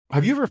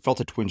Have you ever felt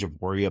a twinge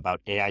of worry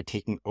about AI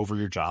taking over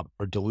your job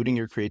or diluting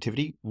your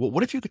creativity? Well,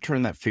 what if you could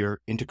turn that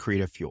fear into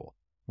creative fuel?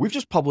 We've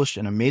just published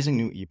an amazing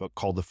new ebook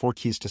called The 4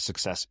 Keys to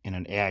Success in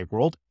an AI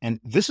World,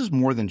 and this is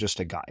more than just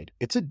a guide.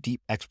 It's a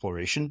deep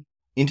exploration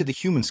into the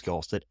human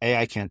skills that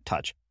AI can't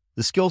touch,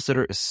 the skills that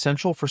are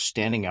essential for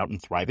standing out and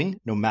thriving,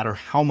 no matter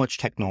how much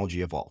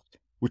technology evolves.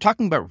 We're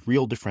talking about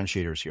real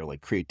differentiators here,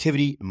 like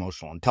creativity,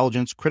 emotional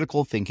intelligence,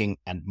 critical thinking,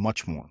 and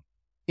much more.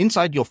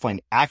 Inside, you'll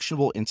find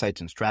actionable insights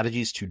and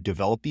strategies to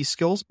develop these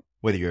skills,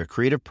 whether you're a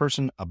creative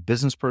person, a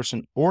business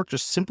person, or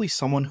just simply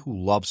someone who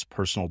loves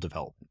personal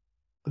development.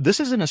 This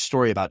isn't a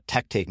story about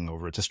tech taking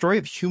over. It's a story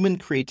of human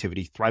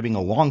creativity thriving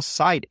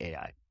alongside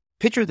AI.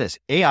 Picture this,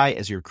 AI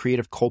as your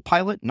creative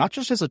co-pilot, not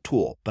just as a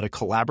tool, but a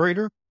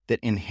collaborator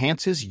that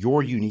enhances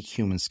your unique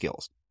human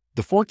skills.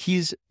 The 4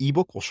 Keys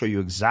ebook will show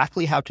you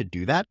exactly how to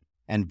do that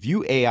and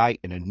view AI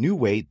in a new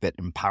way that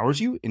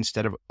empowers you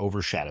instead of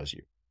overshadows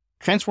you.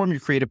 Transform your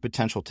creative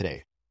potential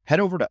today. Head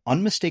over to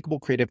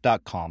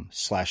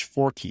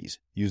unmistakablecreative.com/4keys.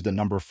 Use the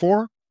number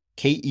 4,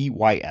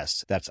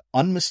 KEYS. That's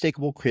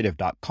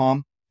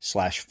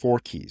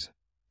unmistakablecreative.com/4keys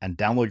and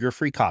download your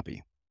free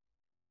copy.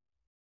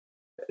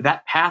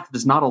 That path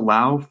does not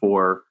allow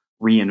for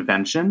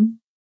reinvention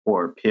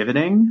or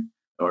pivoting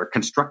or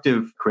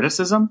constructive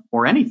criticism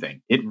or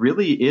anything. It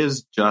really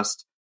is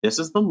just, this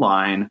is the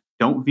line.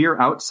 Don't veer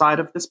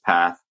outside of this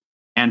path.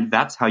 And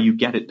that's how you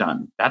get it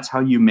done. That's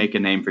how you make a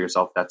name for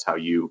yourself. That's how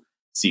you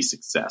see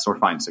success or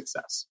find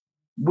success,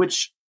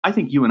 which I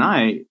think you and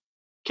I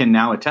can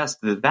now attest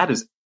that that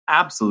is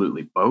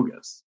absolutely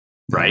bogus,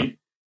 right?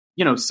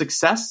 You know,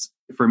 success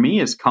for me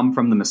has come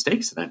from the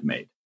mistakes that I've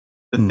made,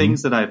 the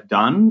things that I've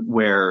done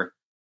where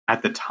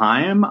at the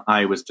time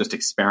I was just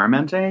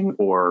experimenting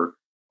or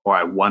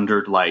I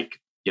wondered like,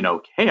 you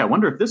know, hey, I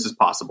wonder if this is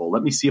possible.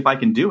 Let me see if I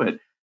can do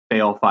it.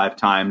 Fail 5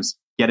 times,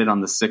 get it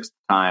on the 6th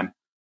time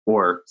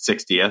or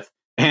 60th.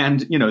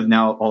 And, you know,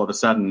 now all of a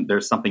sudden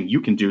there's something you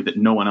can do that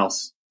no one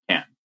else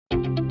can.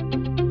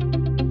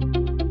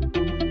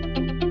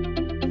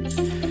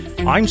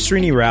 I'm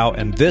Srini Rao,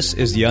 and this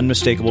is the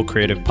Unmistakable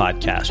Creative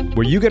Podcast,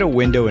 where you get a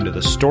window into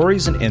the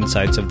stories and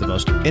insights of the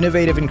most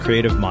innovative and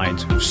creative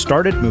minds who've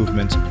started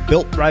movements,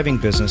 built thriving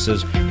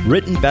businesses,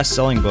 written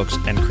best-selling books,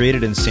 and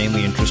created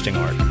insanely interesting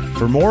art.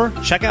 For more,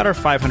 check out our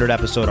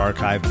 500-episode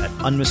archive at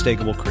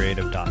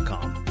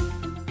unmistakablecreative.com.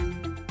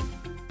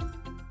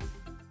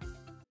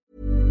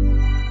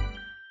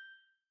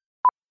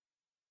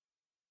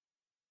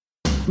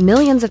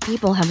 Millions of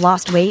people have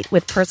lost weight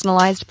with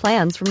personalized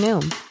plans from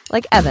Noom.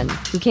 Like Evan,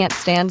 who can't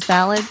stand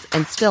salads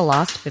and still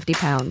lost 50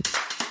 pounds.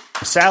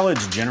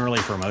 Salads generally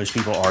for most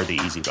people are the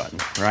easy button,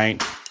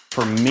 right?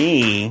 For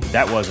me,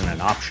 that wasn't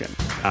an option.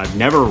 I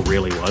never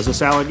really was a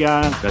salad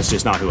guy. That's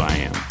just not who I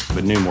am.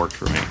 But Noom worked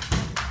for me.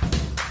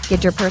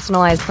 Get your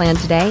personalized plan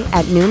today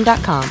at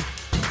Noom.com.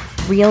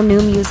 Real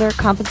Noom user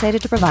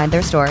compensated to provide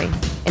their story.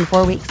 In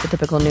 4 weeks, the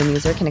typical Noom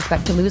user can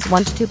expect to lose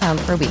 1 to 2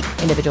 pounds per week.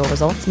 Individual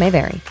results may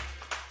vary.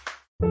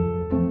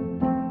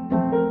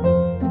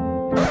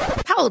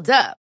 Hold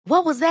up.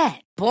 What was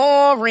that?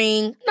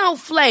 Boring. No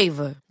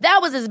flavor. That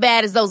was as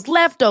bad as those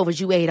leftovers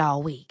you ate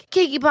all week.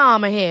 Keke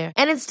Palmer here.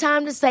 And it's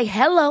time to say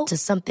hello to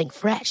something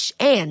fresh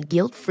and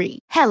guilt-free.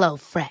 Hello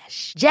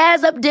Fresh.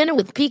 Jazz up dinner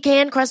with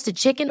pecan-crusted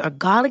chicken or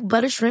garlic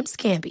butter shrimp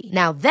scampi.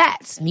 Now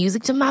that's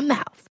music to my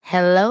mouth.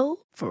 Hello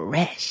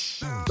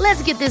Fresh.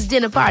 Let's get this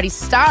dinner party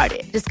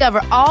started.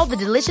 Discover all the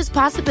delicious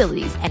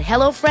possibilities at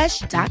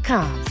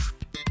HelloFresh.com.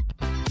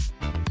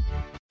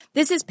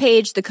 This is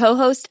Paige, the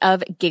co-host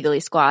of Giggly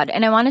Squad,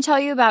 and I want to tell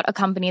you about a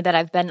company that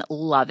I've been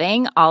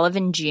loving, Olive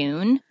 &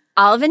 June.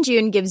 Olive &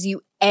 June gives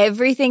you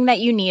everything that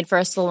you need for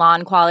a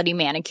salon-quality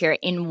manicure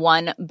in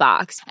one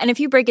box. And if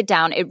you break it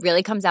down, it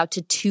really comes out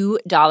to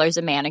 $2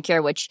 a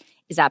manicure, which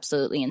is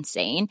absolutely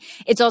insane.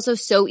 It's also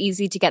so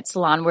easy to get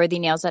salon-worthy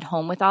nails at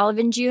home with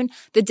Olive & June.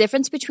 The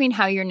difference between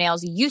how your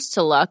nails used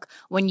to look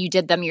when you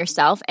did them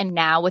yourself and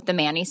now with the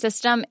Mani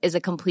system is a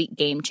complete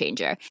game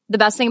changer. The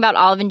best thing about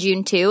Olive &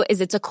 June, too,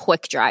 is it's a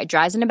quick dry.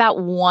 Dries in about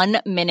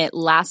 1 minute,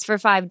 lasts for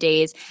 5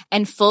 days,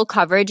 and full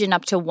coverage in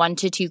up to 1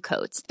 to 2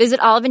 coats.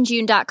 Visit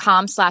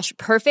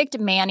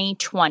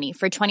oliveandjune.com/perfectmani20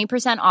 for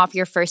 20% off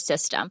your first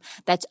system.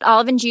 That's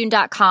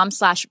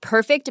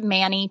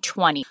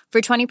oliveandjune.com/perfectmani20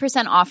 for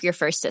 20% off your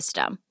first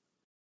system.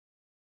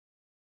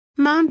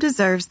 Mom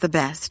deserves the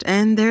best,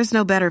 and there's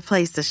no better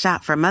place to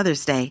shop for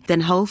Mother's Day than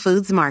Whole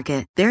Foods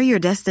Market. They're your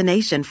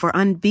destination for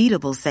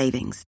unbeatable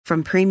savings,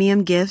 from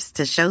premium gifts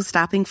to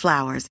show-stopping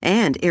flowers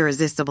and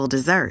irresistible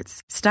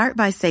desserts. Start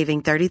by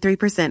saving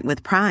 33%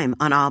 with Prime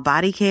on all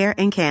body care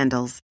and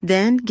candles.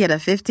 Then get a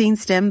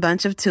 15-stem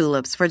bunch of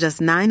tulips for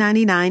just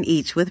 $9.99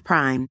 each with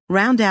Prime.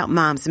 Round out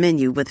Mom's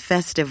menu with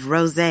festive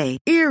rosé,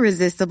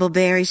 irresistible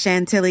berry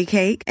chantilly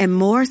cake, and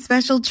more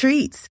special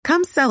treats.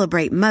 Come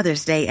celebrate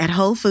Mother's Day at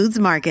Whole Foods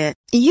Market.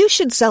 You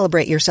should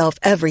celebrate yourself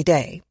every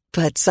day,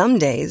 but some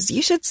days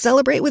you should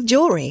celebrate with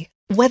jewelry.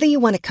 Whether you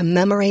want to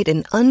commemorate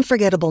an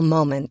unforgettable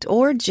moment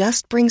or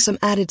just bring some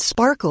added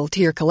sparkle to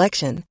your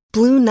collection,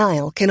 Blue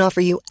Nile can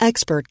offer you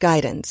expert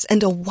guidance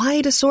and a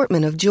wide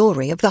assortment of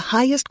jewelry of the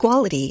highest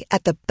quality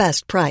at the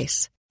best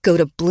price. Go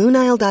to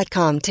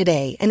BlueNile.com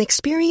today and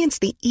experience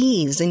the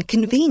ease and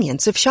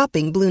convenience of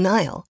shopping Blue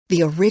Nile,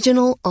 the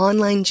original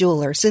online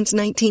jeweler since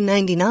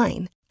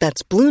 1999.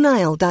 That's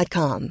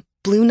BlueNile.com.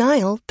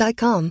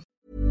 BlueNile.com.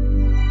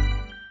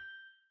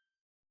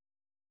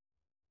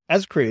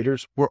 As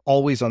creators, we're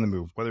always on the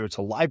move. Whether it's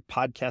a live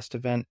podcast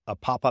event, a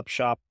pop-up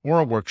shop, or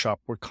a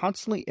workshop, we're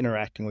constantly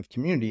interacting with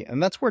community,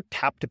 and that's where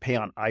Tap to Pay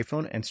on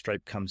iPhone and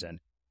Stripe comes in.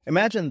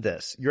 Imagine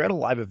this. You're at a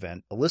live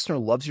event, a listener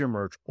loves your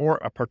merch, or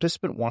a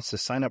participant wants to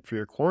sign up for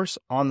your course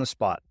on the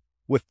spot.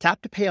 With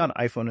Tap to Pay on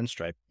iPhone and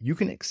Stripe, you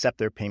can accept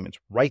their payments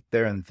right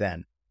there and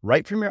then,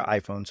 right from your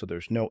iPhone, so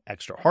there's no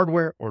extra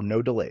hardware or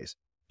no delays.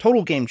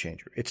 Total game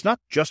changer. It's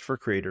not just for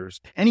creators.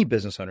 Any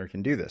business owner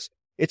can do this.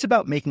 It's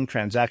about making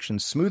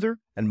transactions smoother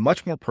and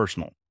much more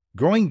personal,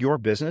 growing your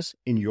business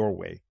in your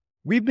way.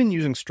 We've been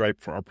using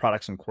Stripe for our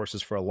products and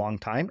courses for a long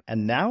time,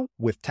 and now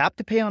with Tap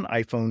to Pay on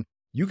iPhone,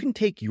 you can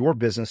take your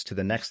business to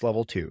the next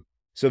level too.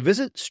 So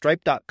visit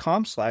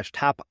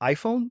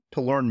stripe.com/tapiphone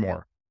to learn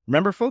more.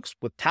 Remember, folks,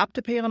 with Tap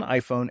to Pay on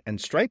iPhone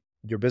and Stripe,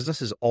 your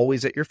business is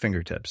always at your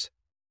fingertips.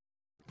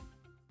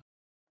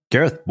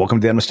 Gareth, welcome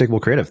to the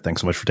Unmistakable Creative.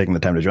 Thanks so much for taking the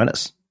time to join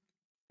us.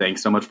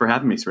 Thanks so much for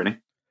having me, Srini.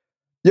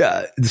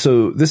 Yeah,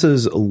 so this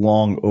is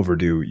long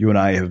overdue. You and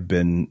I have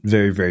been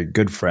very, very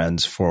good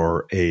friends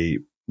for a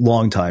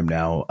long time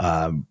now.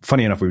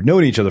 Funny enough, we've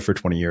known each other for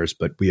 20 years,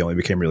 but we only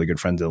became really good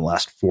friends in the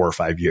last 4 or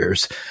 5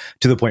 years,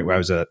 to the point where I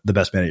was the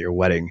best man at your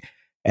wedding.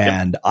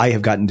 And yep. I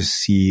have gotten to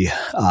see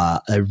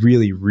a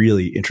really,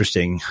 really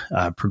interesting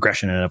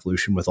progression and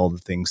evolution with all the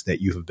things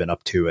that you have been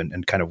up to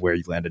and kind of where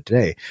you landed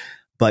today.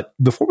 But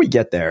before we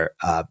get there,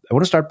 I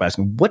want to start by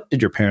asking, what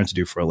did your parents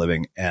do for a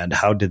living, and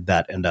how did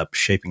that end up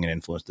shaping and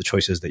influence the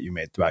choices that you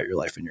made throughout your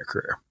life and your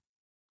career?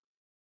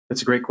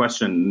 That's a great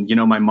question. You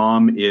know, my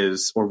mom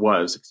was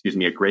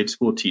a grade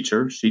school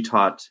teacher. She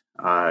taught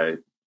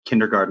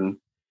kindergarten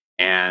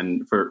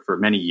and for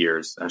many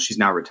years. She's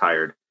now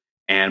retired.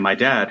 And my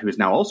dad, who is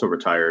now also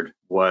retired,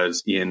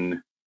 was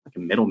in like a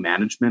middle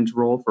management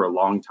role for a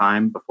long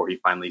time before he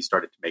finally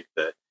started to make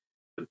the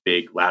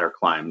big ladder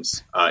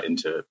climbs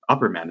into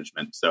upper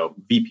management. So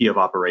VP of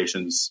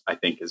operations, I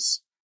think,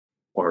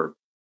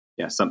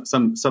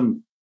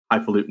 some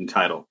highfalutin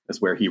title is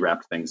where he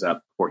wrapped things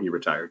up before he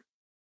retired.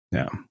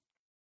 Yeah.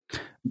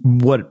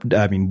 What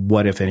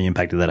if any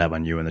impact did that have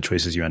on you and the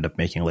choices you end up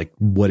making? Like,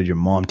 what did your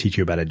mom teach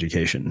you about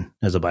education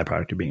as a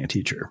byproduct of being a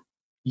teacher?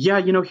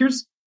 Yeah,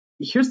 here's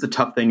the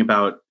tough thing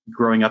about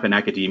growing up in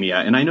academia.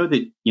 And I know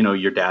that,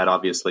 your dad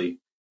obviously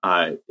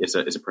is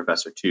a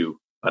professor too,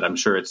 but I'm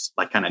sure it's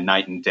like kind of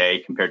night and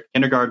day compared to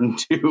kindergarten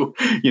to,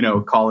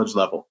 college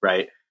level,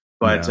 right?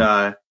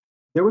 But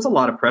there was a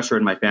lot of pressure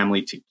in my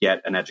family to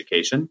get an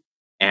education.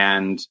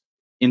 And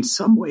in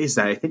some ways,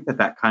 I think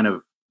that kind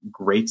of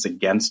grates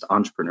against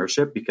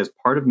entrepreneurship, because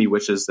part of me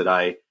wishes that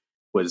I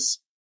was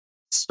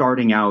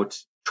starting out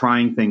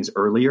trying things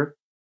earlier.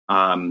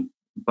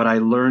 But I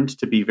learned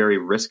to be very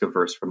risk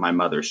averse from my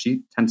mother.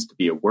 She tends to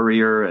be a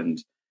worrier.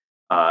 And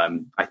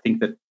I think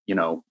that,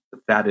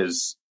 that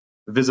is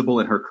visible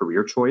in her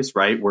career choice,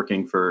 right?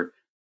 Working for,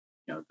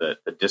 the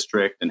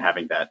district and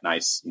having that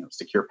nice,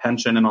 secure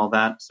pension and all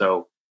that.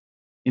 So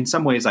in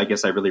some ways, I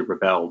guess I really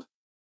rebelled.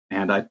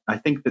 And I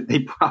think that they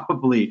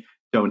probably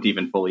don't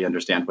even fully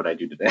understand what I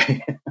do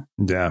today.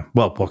 Yeah.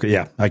 Well,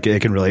 yeah, I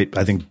can relate.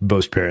 I think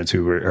most parents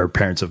who are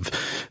parents of,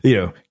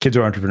 kids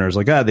who are entrepreneurs,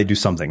 they do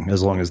something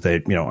as long as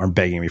they, aren't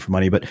begging me for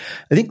money. But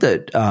I think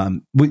that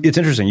it's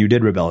interesting. You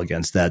did rebel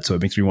against that. So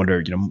it makes me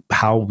wonder,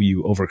 how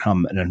you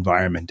overcome an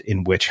environment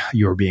in which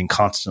you're being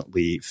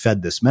constantly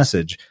fed this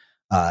message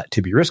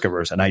to be risk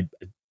averse. And I've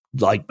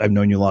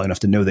known you long enough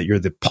to know that you're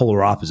the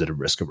polar opposite of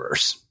risk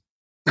averse.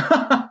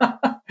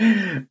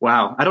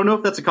 Wow. I don't know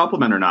if that's a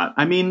compliment or not.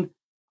 I mean,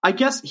 I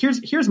guess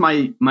here's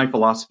my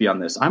philosophy on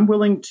this. I'm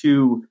willing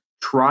to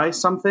try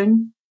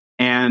something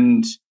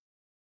and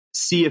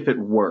see if it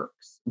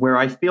works, where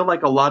I feel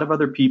like a lot of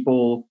other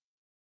people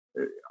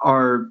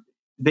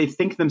they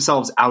think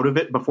themselves out of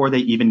it before they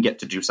even get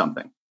to do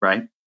something,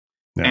 right?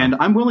 Yeah. And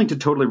I'm willing to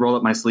totally roll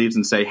up my sleeves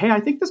and say, hey,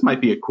 I think this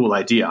might be a cool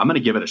idea. I'm going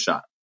to give it a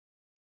shot.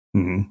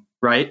 Mm-hmm.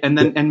 Right. And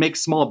then and make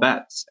small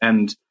bets.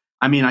 And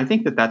I mean, I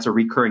think that that's a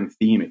recurring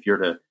theme if you're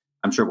to,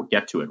 I'm sure we'll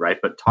get to it, right?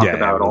 But talk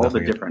about all the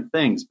different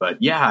things. But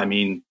yeah, I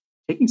mean,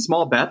 taking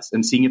small bets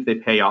and seeing if they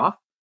pay off.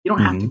 You don't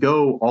have to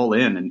go all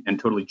in and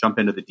totally jump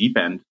into the deep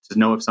end to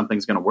know if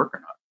something's going to work or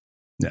not.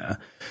 Yeah.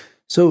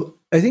 So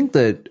I think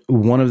that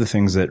one of the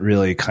things that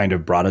really kind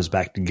of brought us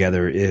back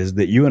together is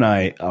that you and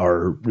I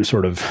are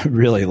sort of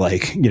really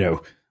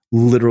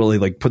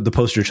literally put the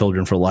poster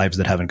children for lives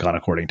that haven't gone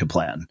according to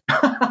plan.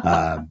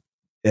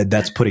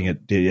 That's putting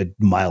it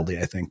mildly,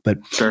 I think.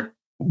 But sure.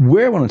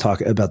 Where I want to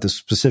talk about this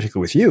specifically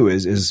with you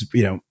is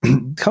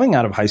coming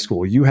out of high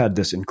school, you had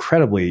this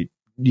incredibly,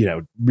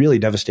 really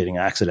devastating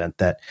accident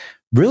that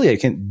really, I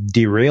can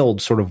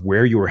derailed sort of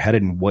where you were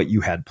headed and what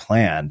you had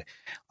planned.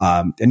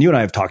 And you and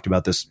I have talked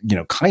about this,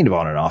 kind of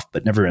on and off,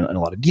 but never in a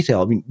lot of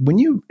detail. I mean, when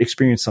you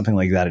experience something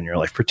like that in your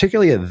life,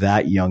 particularly at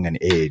that young an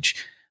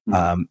age,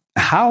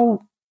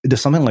 how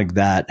does something like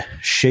that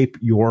shape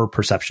your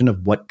perception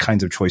of what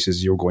kinds of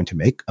choices you're going to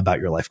make about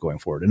your life going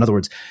forward? In other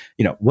words,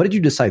 what did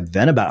you decide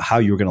then about how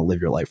you were going to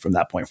live your life from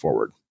that point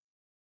forward?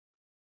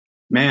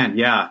 Man,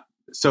 yeah.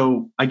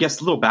 So I guess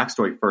a little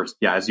backstory first.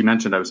 Yeah, as you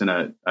mentioned, I was in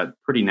a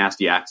pretty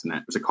nasty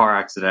accident. It was a car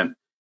accident.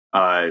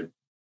 And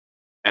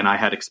I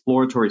had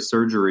exploratory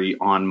surgery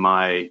on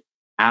my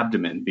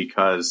abdomen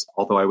because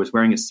although I was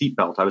wearing a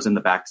seatbelt, I was in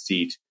the back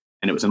seat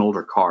and it was an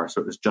older car.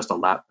 So it was just a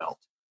lap belt.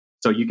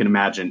 So you can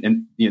imagine,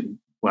 and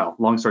well,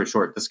 long story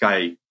short, this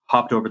guy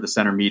hopped over the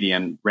center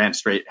median, ran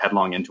straight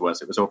headlong into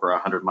us. It was over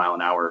 100 mile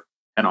an hour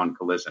head-on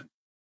collision,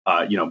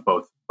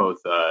 both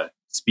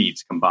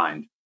speeds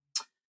combined.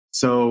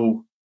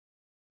 So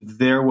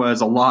there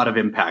was a lot of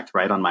impact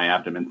right on my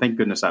abdomen. Thank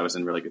goodness I was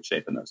in really good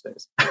shape in those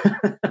days.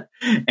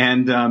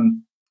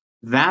 And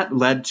that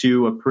led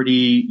to a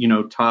pretty,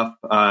 tough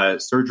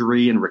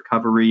surgery and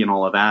recovery and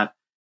all of that.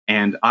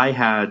 And I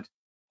had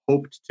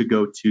hoped to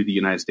go to the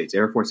United States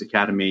Air Force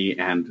Academy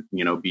and,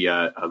 be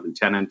a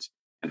lieutenant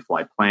and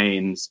fly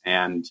planes.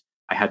 And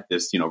I had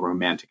this,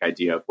 romantic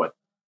idea of what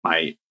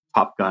my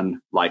Top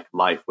Gun-like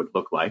life would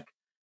look like.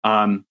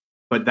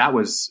 But that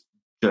was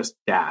just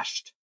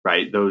dashed.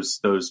 Right.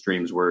 Those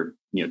dreams were,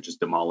 just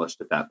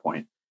demolished at that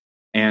point.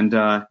 And,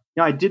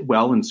 I did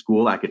well in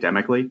school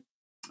academically,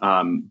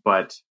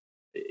 but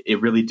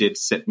it really did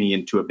set me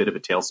into a bit of a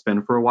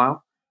tailspin for a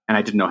while. And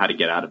I didn't know how to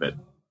get out of it.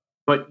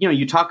 But,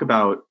 you talk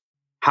about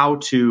how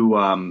to,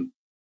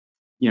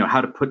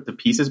 how to put the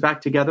pieces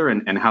back together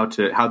and how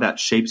that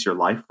shapes your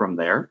life from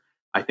there.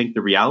 I think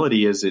the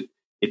reality is it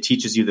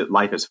teaches you that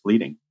life is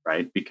fleeting,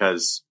 right?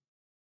 Because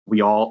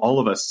we all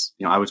of us,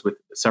 I was with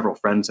several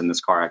friends in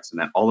this car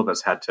accident. All of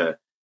us had to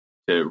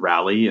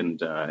rally and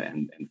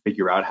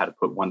figure out how to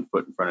put one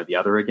foot in front of the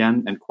other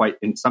again, and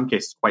in some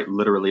cases, quite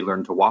literally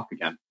learn to walk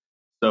again.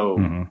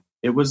 So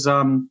it was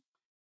a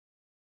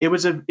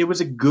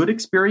good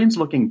experience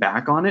looking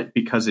back on it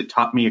because it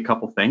taught me a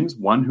couple things: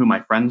 one, who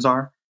my friends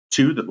are;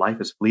 two, that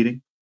life is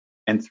fleeting;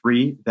 and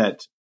three,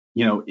 that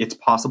it's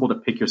possible to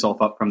pick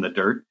yourself up from the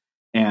dirt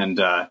and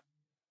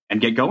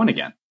get going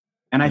again.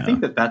 And I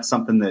think that that's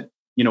something that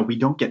we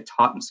don't get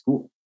taught in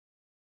school.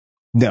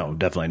 No,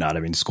 definitely not. I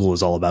mean, school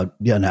is all about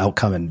an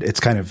outcome, and it's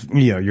kind of,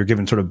 you're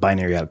given sort of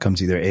binary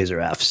outcomes, either A's or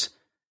F's.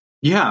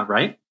 Yeah.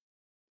 Right.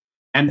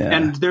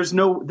 And there's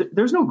no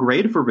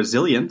grade for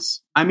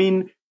resilience. I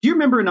mean, do you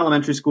remember in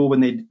elementary school when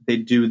they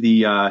do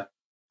the,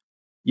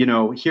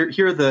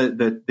 here are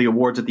the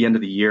awards at the end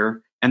of the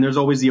year, and there's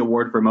always the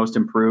award for most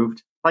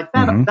improved. Like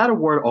that, that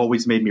award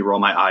always made me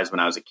roll my eyes when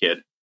I was a kid.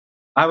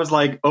 I was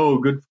like, oh,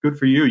 good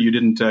for you. You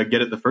didn't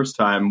get it the first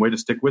time. Way to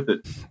stick with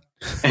it.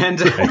 And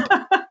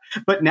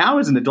but now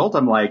as an adult,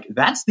 I'm like,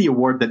 that's the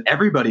award that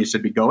everybody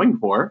should be going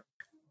for,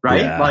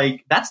 right? Yeah.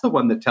 Like that's the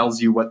one that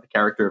tells you what the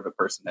character of a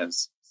person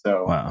is.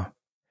 So wow.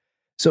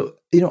 So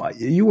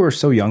you were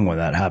so young when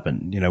that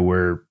happened.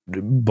 We're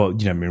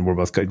both. We're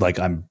both like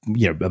I'm.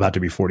 About to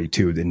be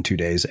 42 in 2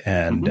 days,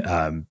 and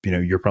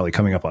you're probably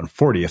coming up on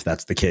 40 if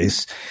that's the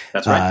case.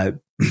 That's right.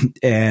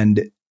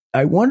 And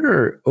I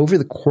wonder over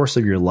the course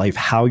of your life,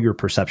 how your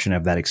perception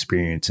of that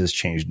experience has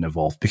changed and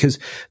evolved, because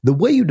the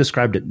way you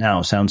described it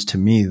now sounds to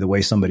me the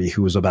way somebody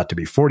who was about to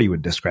be 40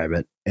 would describe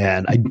it.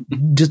 And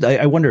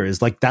I wonder,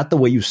 is like that the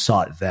way you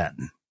saw it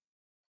then?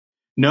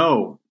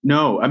 No.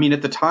 I mean,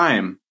 at the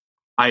time,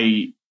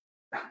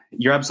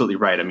 you're absolutely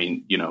right. I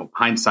mean,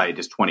 hindsight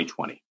is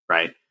 20/20,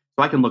 right?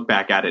 So I can look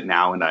back at it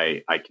now and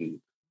I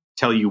can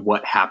tell you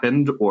what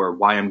happened or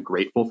why I'm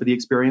grateful for the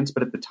experience.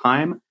 But at the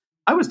time,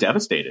 I was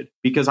devastated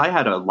because I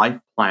had a life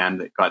plan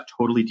that got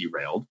totally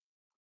derailed,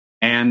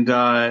 and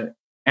I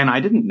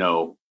didn't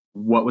know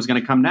what was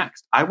going to come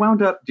next. I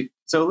wound up.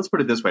 So let's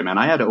put it this way, man.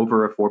 I had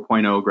over a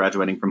 4.0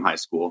 graduating from high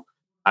school.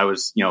 I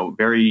was,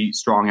 very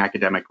strong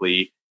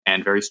academically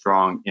and very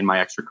strong in my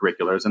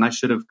extracurriculars, and I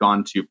should have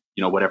gone to,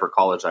 whatever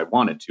college I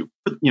wanted to,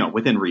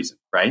 within reason,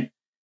 right?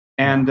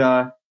 And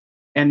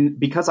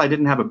because I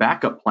didn't have a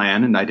backup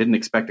plan and I didn't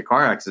expect a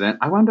car accident,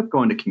 I wound up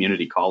going to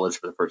community college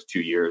for the first 2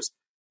 years,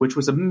 which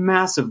was a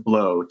massive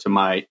blow to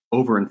my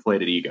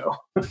overinflated ego.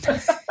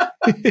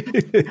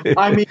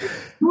 I mean,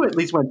 you at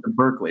least went to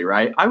Berkeley,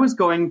 right? I was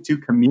going to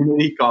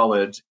community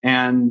college,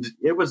 and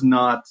it was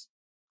not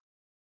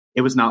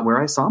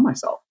where I saw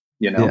myself,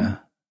 Yeah.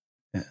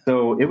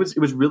 So it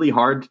was really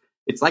hard.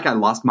 It's like I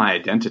lost my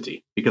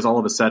identity because all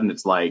of a sudden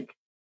it's like,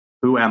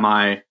 who am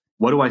I?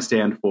 What do I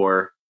stand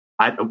for?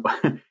 I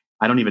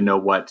don't even know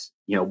what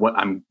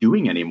I'm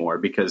doing anymore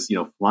because,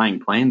 flying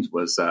planes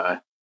was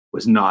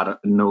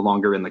no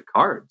longer in the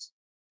cards.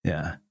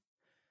 Yeah.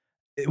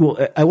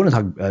 Well, I want to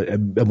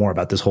talk more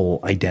about this whole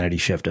identity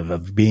shift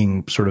of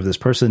being sort of this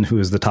person who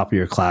is the top of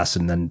your class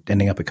and then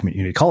ending up at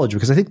community college,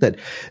 because I think that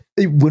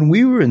when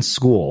we were in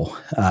school,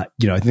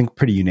 I think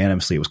pretty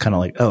unanimously, it was kind of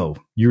like, oh,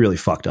 you really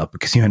fucked up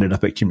because you ended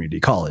up at community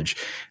college,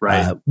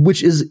 right?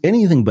 Which is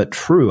anything but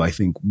true. I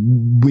think,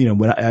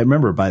 when I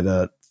remember by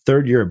the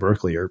third year at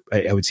Berkeley, or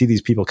I would see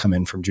these people come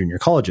in from junior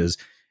colleges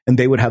and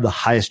they would have the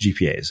highest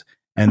GPAs.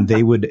 And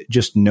they would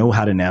just know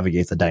how to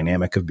navigate the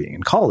dynamic of being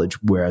in college.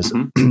 Whereas,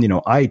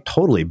 I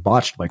totally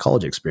botched my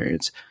college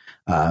experience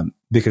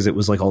because it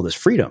was like all this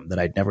freedom that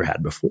I'd never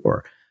had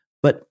before.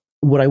 But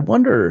what I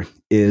wonder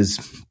is,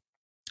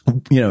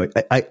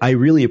 I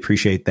really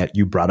appreciate that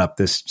you brought up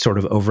this sort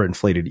of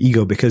overinflated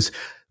ego, because,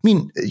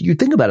 you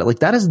think about it, like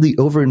that is the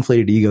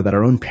overinflated ego that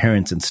our own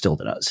parents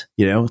instilled in us.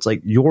 It's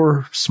like,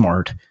 you're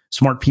smart.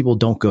 Smart people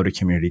don't go to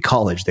community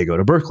college. They go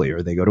to Berkeley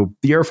or they go to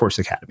the Air Force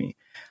Academy.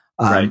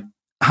 Right.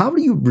 How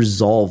do you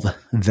resolve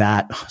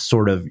that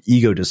sort of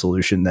ego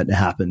dissolution that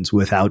happens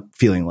without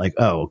feeling like,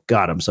 oh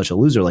God, I'm such a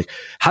loser? Like,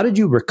 how did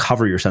you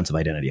recover your sense of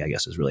identity, I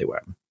guess, is really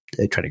where I'm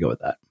trying to go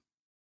with that.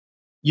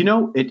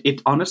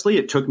 It honestly,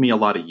 it took me a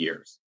lot of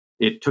years.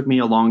 It took me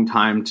a long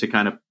time to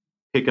kind of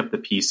pick up the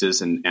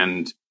pieces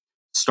and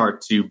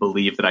start to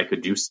believe that I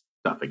could do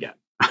stuff again,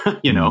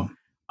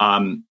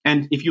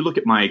 And if you look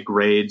at my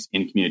grades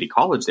in community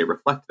college, they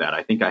reflect that.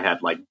 I think I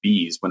had like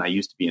B's when I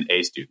used to be an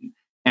A student.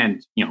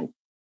 And,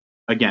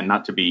 again,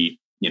 not to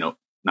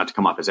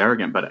come off as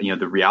arrogant, but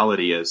the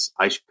reality is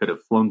I could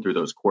have flown through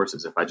those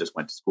courses if I just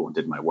went to school and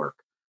did my work.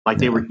 Like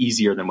they were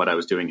easier than what I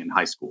was doing in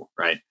high school,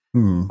 right?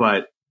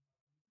 But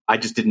I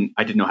just didn't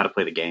know how to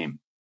play the game.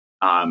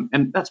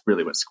 And that's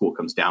really what school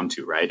comes down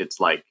to, right?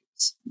 It's like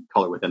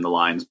color within the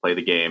lines, play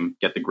the game,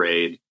 get the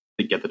grade,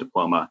 get the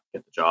diploma,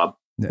 get the job.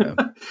 Yeah.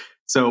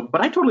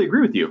 But I totally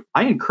agree with you.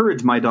 I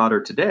encourage my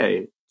daughter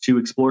today to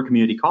explore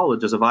community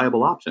college as a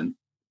viable option.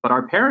 But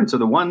our parents are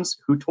the ones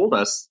who told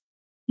us,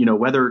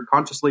 whether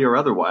consciously or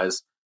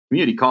otherwise,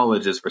 community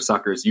college is for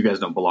suckers. You guys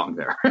don't belong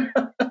there.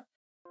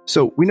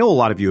 So we know a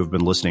lot of you have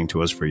been listening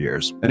to us for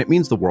years, and it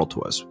means the world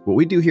to us. What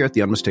we do here at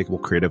The Unmistakable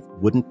Creative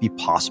wouldn't be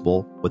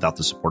possible without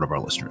the support of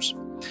our listeners.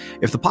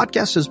 If the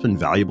podcast has been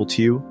valuable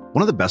to you,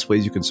 one of the best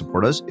ways you can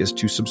support us is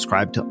to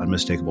subscribe to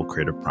Unmistakable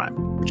Creative Prime,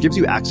 which gives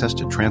you access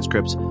to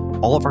transcripts,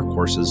 all of our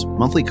courses,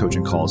 monthly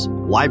coaching calls,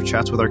 live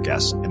chats with our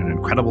guests, and an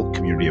incredible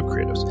community of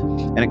creatives.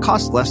 And it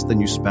costs less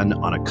than you spend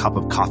on a cup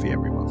of coffee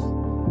every month.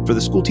 For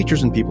the school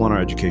teachers and people in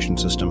our education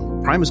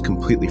system, Prime is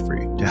completely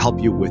free to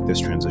help you with this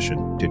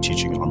transition to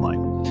teaching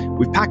online.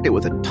 We've packed it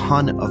with a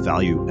ton of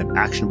value and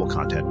actionable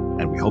content,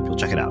 and we hope you'll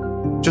check it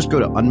out. Just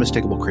go to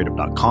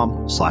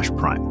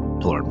unmistakablecreative.com/prime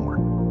to learn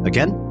more.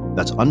 Again,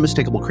 that's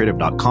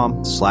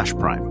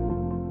unmistakablecreative.com/prime.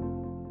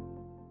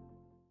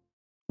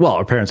 Well,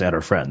 our parents and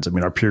our friends.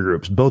 Our peer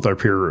groups, both our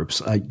peer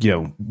groups,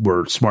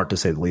 were smart to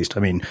say the least.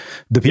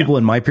 The people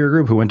in my peer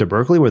group who went to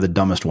Berkeley were the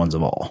dumbest ones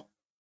of all.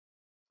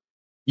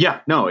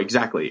 Yeah, no,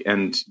 exactly.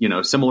 And,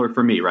 similar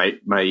for me,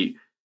 right? My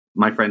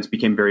friends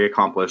became very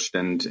accomplished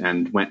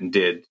and went and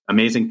did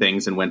amazing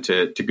things and went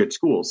to good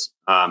schools,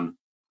 quote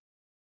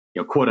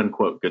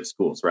unquote, good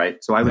schools.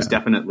 Right. So I was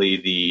definitely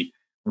the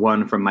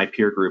one from my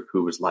peer group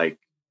who was like,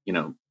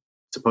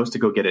 supposed to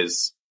go get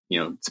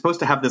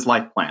supposed to have this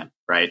life plan.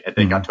 Right. And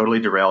they got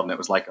totally derailed, and it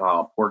was like,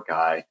 oh, poor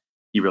guy.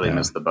 He really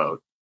missed the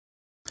boat.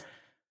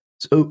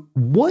 So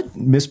what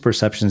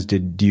misperceptions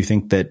do you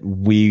think that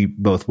we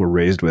both were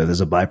raised with as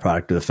a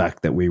byproduct of the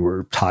fact that we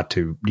were taught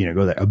to,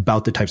 go there,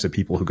 about the types of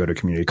people who go to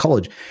community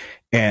college?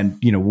 And,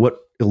 what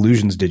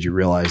illusions did you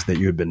realize that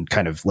you had been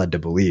kind of led to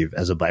believe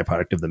as a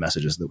byproduct of the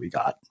messages that we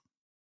got?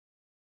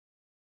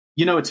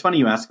 It's funny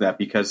you ask that,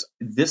 because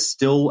this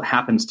still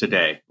happens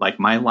today. Like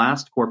my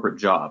last corporate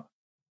job,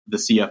 the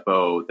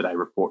CFO that I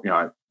report,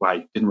 I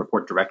didn't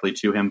report directly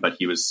to him, but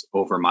he was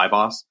over my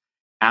boss,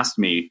 asked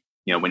me,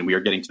 when we were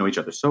getting to know each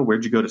other, so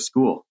where'd you go to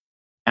school?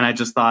 And I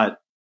just thought,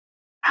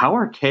 how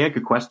archaic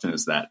a question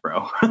is that,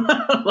 bro?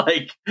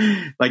 like,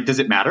 does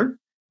it matter?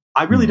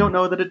 I really don't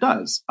know that it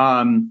does.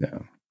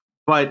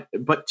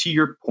 But to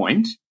your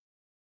point,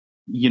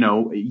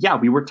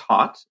 we were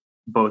taught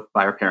both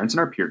by our parents and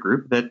our peer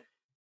group that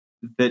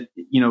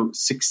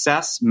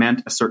success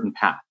meant a certain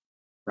path,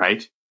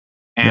 right?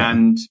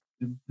 And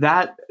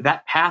that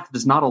path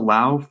does not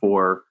allow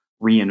for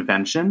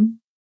reinvention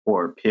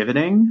or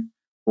pivoting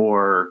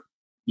or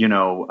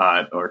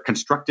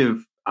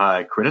constructive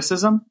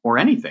criticism or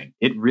anything.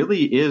 It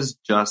really is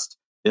just,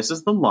 this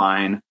is the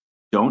line.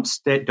 Don't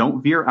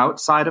veer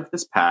outside of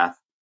this path.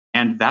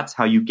 And that's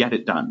how you get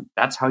it done.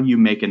 That's how you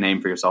make a name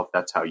for yourself.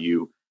 That's how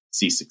you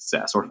see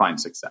success or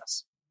find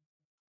success.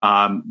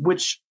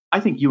 Which I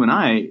think you and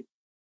I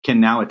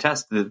can now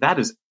attest that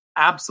is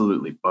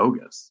absolutely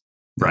bogus,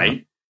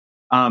 right?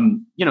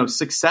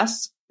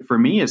 Success for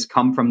me has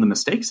come from the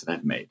mistakes that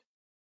I've made.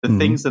 The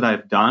things that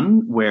I've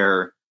done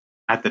where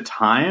at the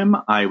time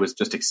I was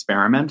just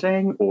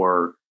experimenting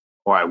or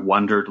I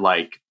wondered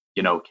hey,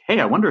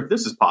 I wonder if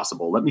this is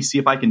possible. Let me see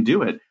if I can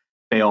do it.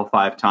 Fail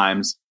 5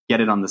 times,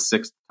 get it on the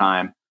 6th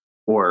time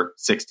or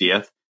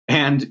 60th,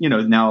 And,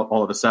 now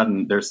all of a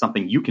sudden there's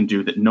something you can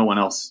do that no one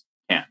else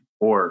can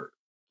or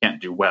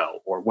can't do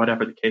well, or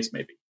whatever the case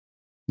may be.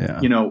 Yeah.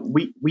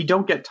 We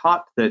don't get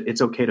taught that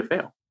it's okay to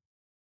fail.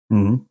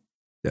 Mm-hmm.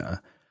 Yeah.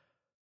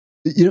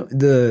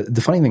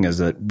 The funny thing is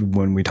that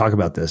when we talk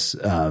about this,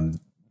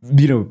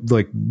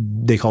 like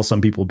they call some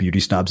people beauty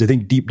snobs. I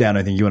think deep down,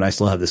 I think you and I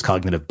still have this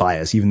cognitive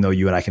bias, even though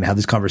you and I can have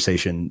this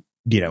conversation,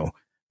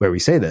 where we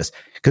say this,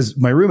 because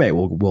my roommate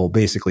will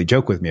basically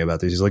joke with me about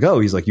this. He's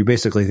like, you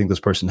basically think this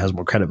person has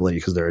more credibility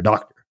because they're a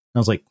doctor. And I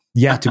was like,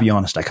 yeah, to be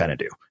honest, I kind of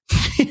do.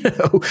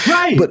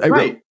 Right. But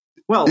right.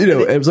 Well,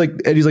 it was like,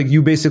 and he's like,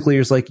 you basically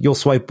are like, you'll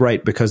swipe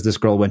right because this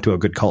girl went to a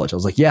good college. I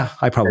was like, yeah,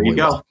 I probably there you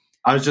go. will.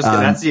 I was just,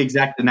 that's the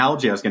exact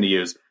analogy I was going to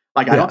use.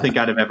 Like, I don't think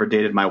I'd have ever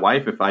dated my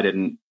wife if I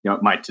didn't,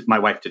 my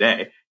wife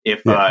today,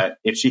 if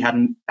she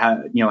hadn't,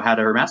 had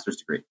her master's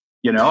degree,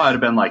 I'd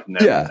have been like,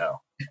 no.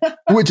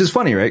 Which is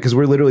funny, right? Because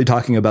we're literally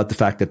talking about the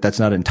fact that that's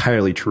not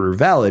entirely true or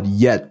valid,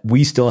 yet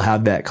we still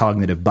have that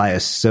cognitive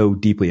bias so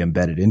deeply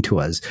embedded into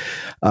us.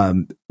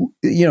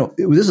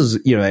 This is,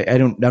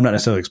 I'm not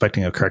necessarily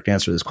expecting a correct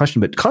answer to this question,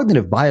 but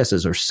cognitive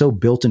biases are so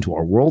built into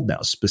our world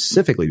now,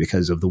 specifically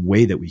because of the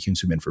way that we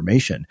consume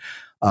information.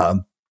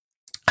 How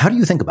do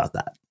you think about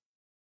that?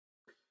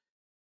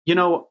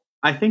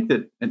 I think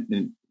that,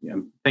 and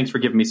thanks for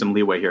giving me some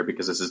leeway here,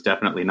 because this is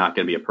definitely not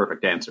going to be a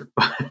perfect answer,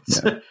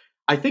 but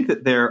I think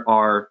that there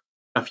are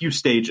a few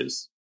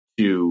stages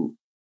to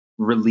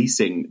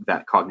releasing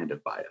that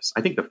cognitive bias.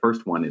 I think the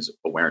first one is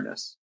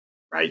awareness,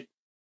 right?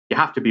 You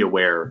have to be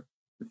aware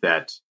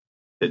that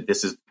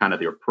this is kind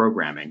of your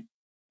programming.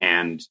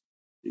 And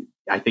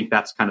I think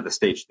that's kind of the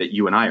stage that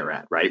you and I are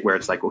at, right? Where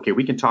it's like, okay,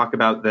 we can talk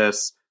about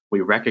this.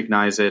 We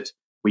recognize it.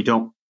 We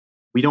don't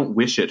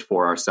wish it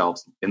for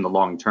ourselves in the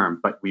long term,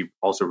 but we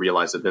also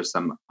realize that there's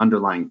some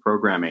underlying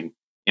programming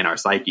in our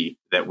psyche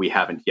that we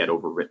haven't yet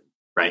overwritten,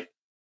 right?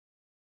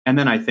 And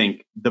then I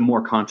think the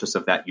more conscious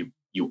of that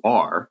you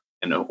are,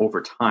 and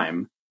over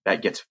time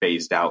that gets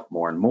phased out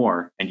more and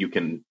more, and you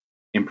can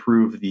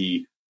improve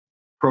the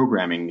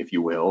programming, if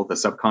you will, the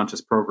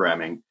subconscious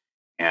programming,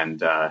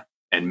 and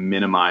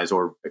minimize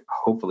or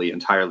hopefully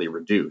entirely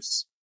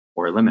reduce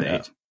or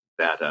eliminate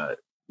that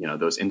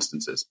those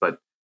instances. But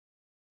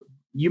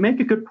you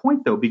make a good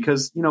point, though,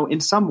 because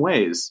in some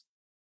ways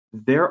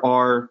there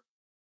are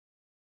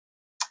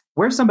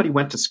where somebody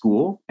went to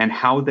school and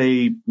how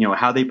they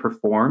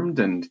performed,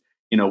 and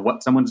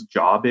what someone's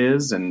job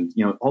is, and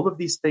all of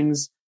these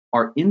things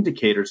are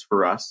indicators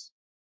for us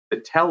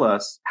that tell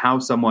us how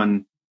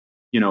someone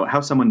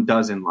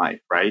does in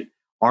life, right?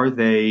 Are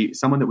they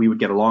someone that we would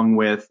get along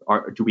with?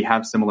 Do we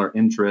have similar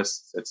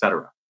interests,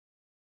 etc.?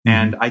 Mm-hmm.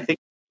 And I think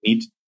what we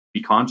need to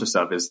be conscious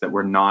of is that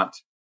we're not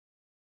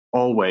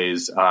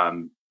always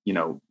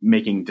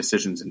making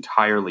decisions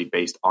entirely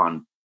based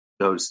on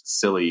those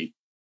silly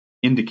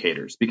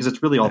indicators, because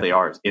it's really all they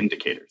are is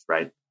indicators,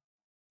 right?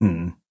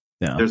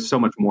 Yeah. There's so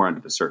much more under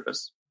the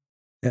surface.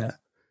 Yeah.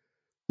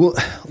 Well,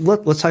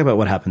 let's talk about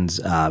what happens,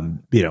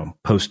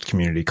 post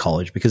community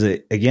college, because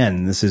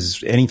again, this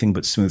is anything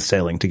but smooth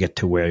sailing to get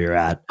to where you're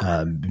at.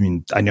 I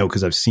know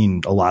because I've seen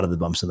a lot of the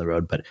bumps in the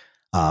road, but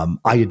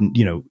I didn't,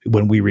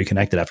 when we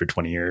reconnected after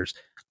 20 years,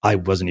 I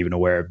wasn't even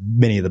aware of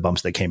many of the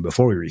bumps that came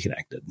before we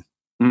reconnected.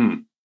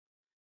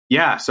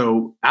 Yeah.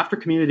 So after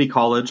community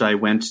college, I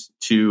went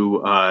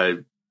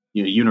to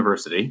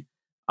university,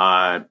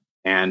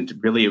 and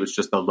really it was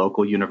just the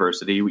local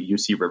university,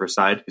 UC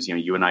Riverside, because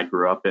you and I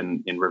grew up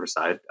in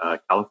Riverside,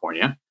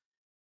 California,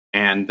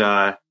 and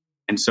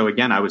so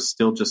again, I was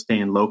still just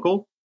staying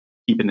local,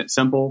 keeping it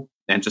simple,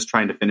 and just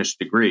trying to finish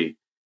a degree.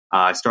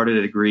 I started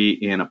a degree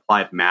in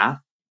applied math,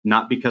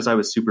 not because I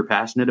was super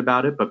passionate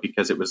about it, but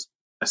because it was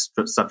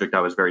a subject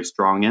I was very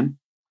strong in,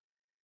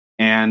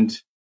 and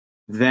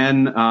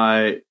then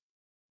I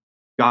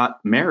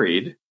got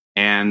married,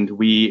 and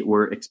we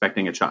were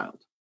expecting a child.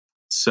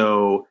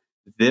 So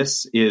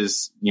this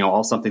is,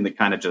 all something that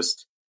kind of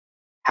just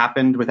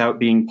happened without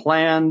being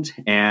planned,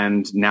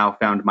 and now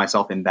found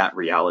myself in that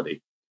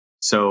reality.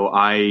 So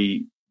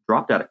I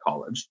dropped out of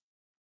college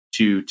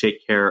to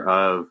take care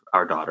of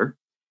our daughter.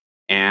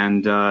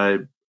 And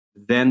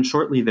then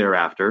shortly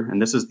thereafter,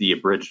 and this is the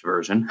abridged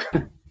version,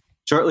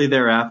 shortly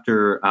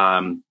thereafter,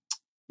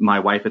 my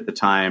wife at the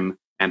time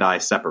and I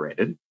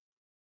separated.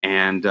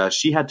 And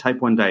she had type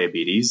 1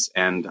 diabetes,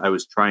 and I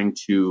was trying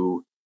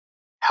to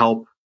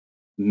help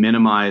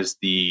minimize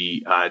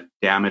the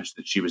damage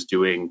that she was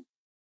doing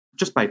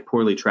just by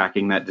poorly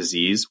tracking that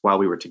disease while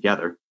we were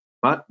together.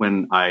 But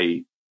when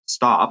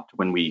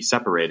we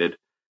separated,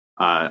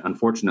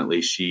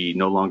 unfortunately, she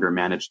no longer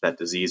managed that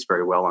disease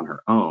very well on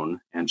her own,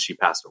 and she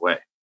passed away.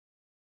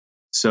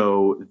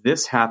 So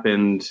this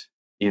happened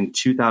in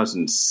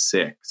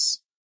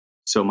 2006.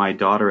 So my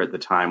daughter at the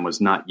time was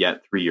not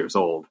yet 3 years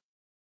old,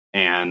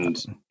 and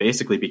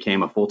basically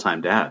became a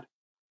full-time dad.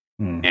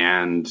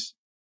 And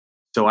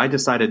so I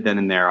decided then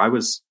and there, I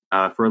was,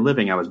 for a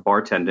living, I was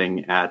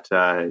bartending at,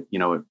 a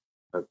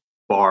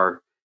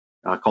bar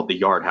called the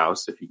Yard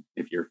House,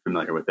 if you're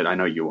familiar with it. I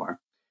know you are.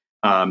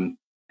 And,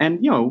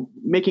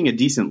 making a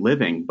decent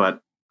living,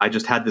 but I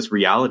just had this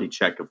reality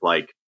check of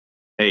like,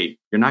 hey,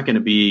 you're not going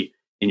to be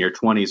in your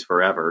 20s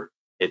forever.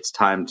 It's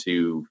time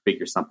to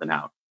figure something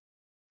out.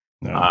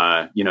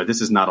 No.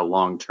 This is not a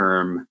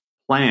long-term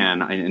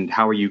plan. And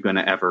how are you going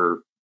to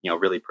ever,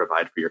 really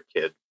provide for your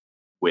kid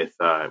with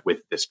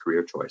this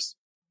career choice?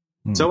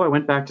 So I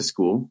went back to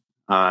school.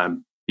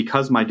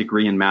 Because my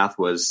degree in math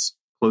was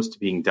close to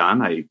being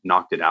done, I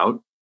knocked it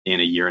out in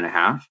a year and a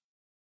half,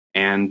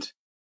 and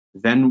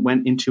then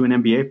went into an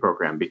MBA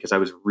program because I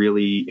was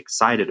really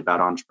excited about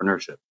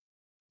entrepreneurship.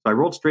 So I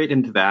rolled straight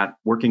into that,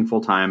 working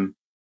full time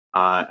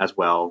as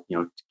well,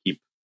 to keep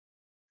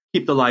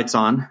the lights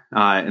on.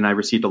 And I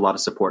received a lot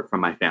of support from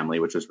my family,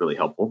 which was really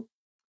helpful,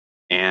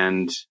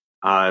 and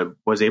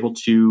was able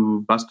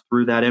to bust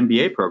through that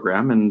MBA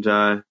program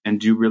and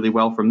do really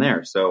well from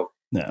there. So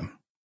yeah.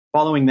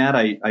 Following that,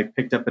 I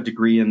picked up a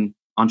degree in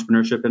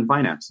entrepreneurship and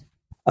finance.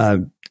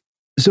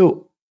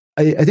 So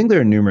I think there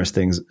are numerous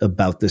things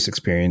about this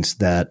experience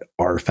that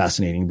are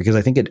fascinating, because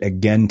I think it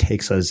again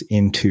takes us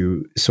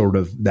into sort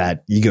of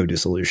that ego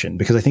dissolution,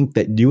 because I think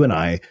that you and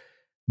I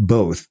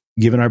both,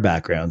 given our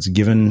backgrounds,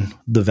 given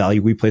the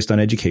value we placed on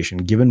education,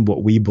 given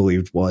what we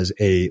believed was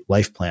a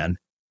life plan,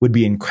 would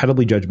be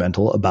incredibly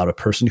judgmental about a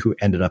person who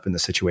ended up in the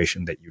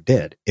situation that you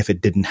did if it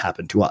didn't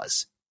happen to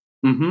us.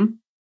 Mm-hmm.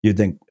 You'd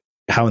think,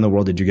 how in the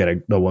world did you get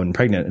a woman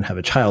pregnant and have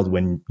a child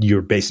when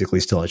you're basically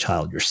still a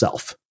child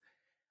yourself?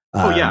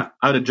 I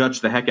would have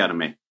judged the heck out of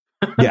me.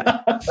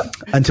 Yeah,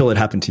 until it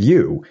happened to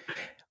you,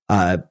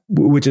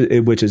 which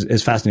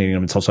is fascinating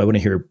in itself. So I want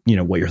to hear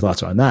what your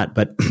thoughts are on that.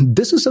 But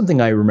this is something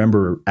I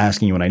remember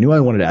asking you, and I knew I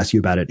wanted to ask you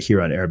about it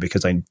here on air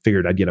because I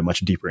figured I'd get a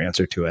much deeper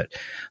answer to it.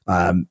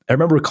 I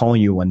remember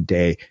calling you one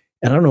day,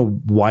 and I don't know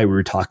why we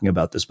were talking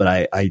about this,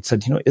 but I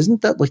said,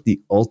 isn't that like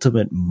the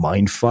ultimate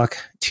mindfuck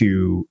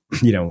to,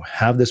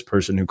 have this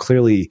person who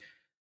clearly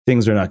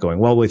things are not going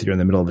well with, you're in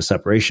the middle of a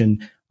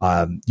separation.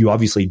 You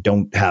obviously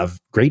don't have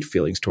great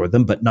feelings toward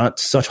them, but not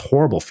such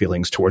horrible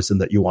feelings towards them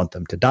that you want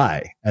them to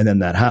die. And then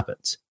that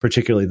happens,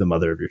 particularly the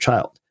mother of your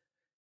child.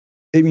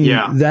 I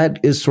mean, that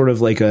is sort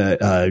of like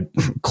a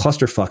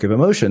clusterfuck of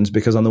emotions,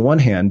 because on the one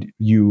hand,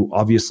 you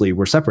obviously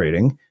were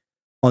separating.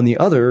 On the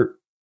other,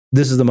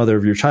 this is the mother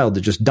of your child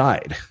that just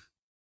died.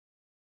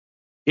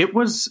 It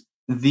was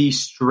the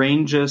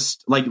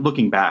strangest, like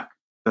looking back,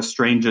 the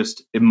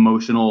strangest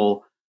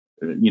emotional,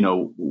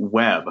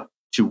 web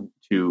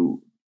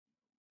to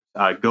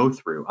go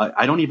through.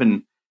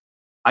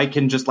 I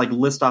can just like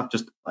list off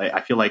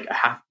I feel like a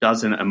half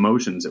dozen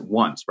emotions at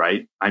once,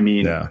 right? I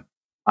mean,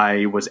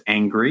 I was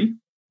angry.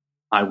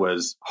 I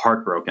was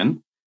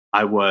heartbroken.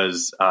 I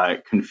was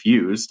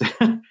confused.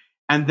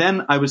 And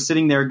then I was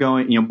sitting there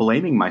going,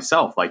 blaming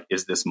myself. Like,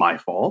 is this my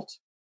fault?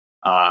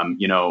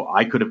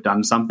 I could have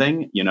done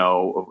something,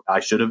 I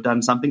should have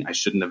done something. I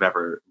shouldn't have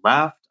ever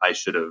left. I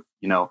should have,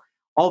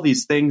 all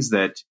these things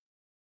that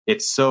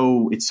it's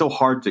so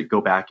hard to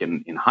go back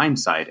in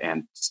hindsight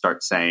and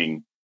start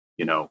saying,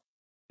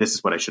 this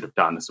is what I should have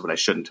done. This is what I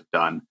shouldn't have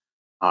done.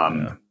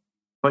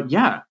 But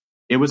yeah,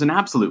 it was an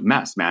absolute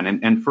mess,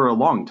 man. And for a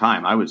long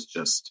time, I was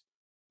just,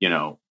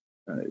 I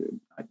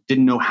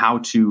didn't know how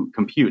to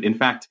compute. In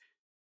fact,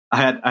 I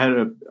had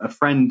a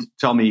friend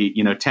tell me,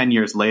 10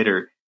 years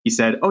later, he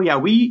said, oh yeah,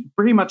 we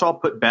pretty much all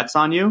put bets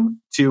on you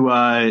to,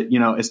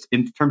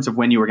 in terms of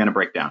when you were going to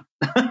break down.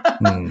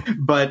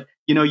 But,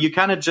 you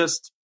kind of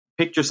just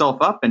picked yourself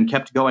up and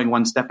kept going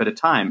one step at a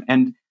time.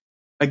 And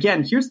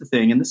again, here's the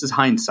thing, and this is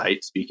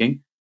hindsight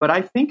speaking, but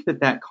I think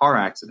that car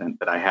accident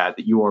that I had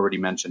that you already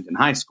mentioned in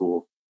high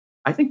school,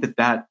 I think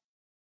that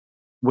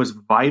was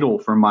vital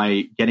for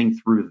my getting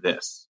through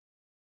this.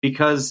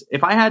 Because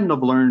if I hadn't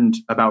have learned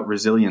about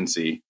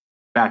resiliency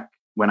back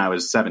when I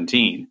was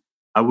 17,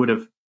 I would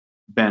have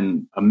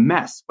been a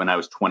mess when I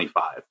was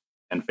 25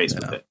 and faced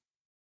with it.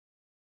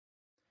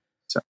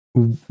 So,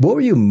 what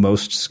were you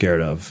most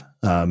scared of,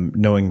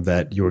 knowing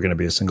that you were going to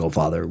be a single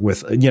father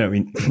with,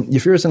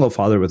 if you're a single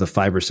father with a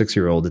 5 or 6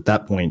 year old at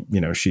that point,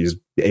 she's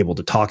able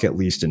to talk at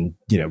least and,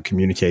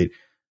 communicate.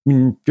 I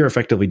mean, you're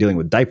effectively dealing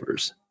with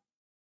diapers.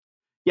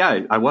 Yeah,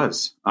 I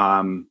was.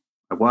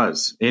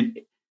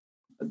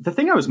 The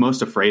thing I was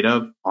most afraid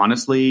of,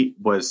 honestly,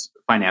 was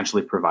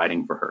financially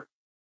providing for her,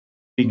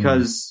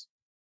 because,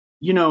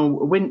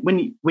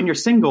 when you're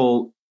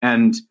single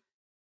and,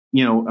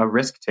 a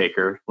risk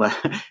taker,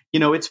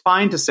 it's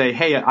fine to say,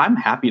 hey, I'm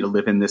happy to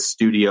live in this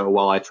studio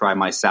while I try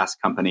my SaaS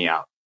company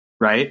out.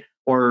 Right.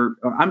 Or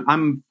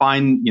I'm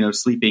fine,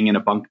 sleeping in a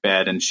bunk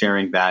bed and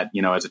sharing that,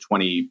 as a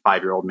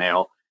 25-year-old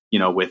male,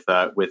 with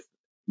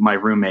my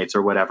roommates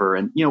or whatever.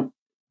 And,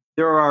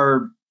 there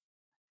are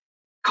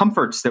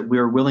comforts that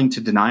we're willing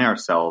to deny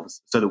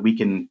ourselves so that we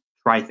can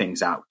try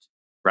things out.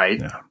 Right.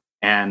 Yeah.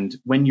 And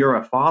when you're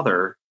a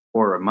father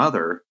or a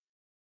mother,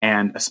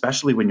 and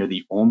especially when you're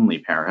the only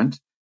parent,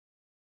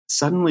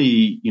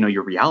 suddenly,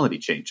 your reality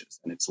changes.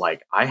 And it's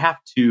like, I have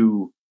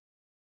to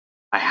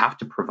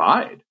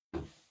provide.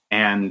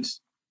 And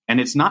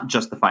it's not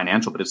just the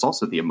financial, but it's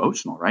also the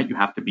emotional, right? You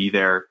have to be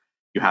there.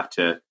 You have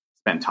to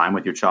spend time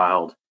with your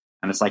child.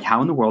 And it's like,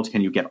 how in the world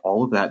can you get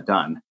all of that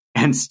done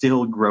and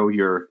still grow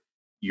your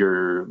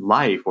your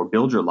life or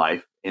build your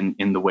life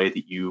in the way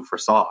that you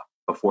foresaw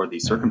before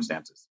these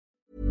circumstances.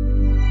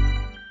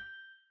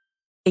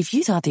 If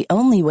you thought the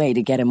only way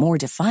to get a more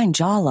defined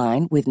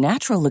jawline with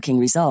natural-looking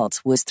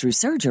results was through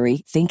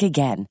surgery, think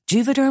again.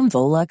 Juvederm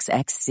Volux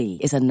XC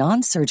is a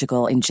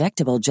non-surgical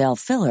injectable gel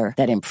filler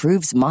that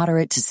improves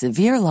moderate to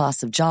severe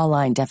loss of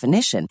jawline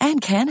definition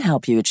and can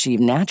help you achieve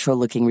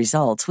natural-looking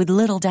results with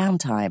little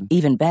downtime.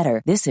 Even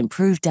better, this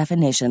improved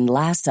definition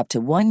lasts up to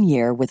 1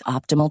 year with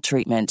optimal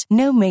treatment.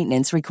 No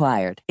maintenance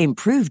required.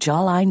 Improve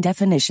jawline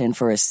definition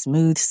for a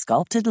smooth,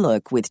 sculpted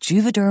look with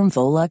Juvederm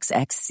Volux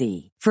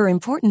XC. For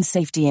important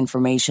safety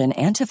information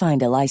and to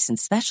find a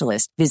licensed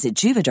specialist, visit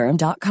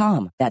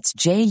Juvederm.com. That's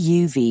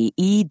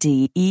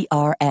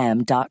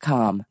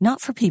JUVEDERM.com.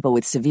 Not for people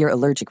with severe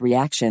allergic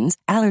reactions,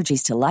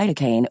 allergies to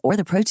lidocaine, or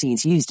the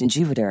proteins used in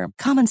Juvederm.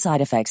 Common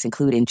side effects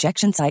include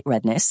injection site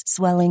redness,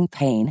 swelling,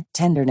 pain,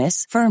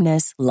 tenderness,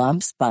 firmness,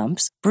 lumps,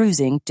 bumps,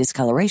 bruising,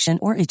 discoloration,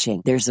 or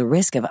itching. There's a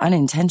risk of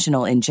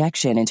unintentional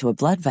injection into a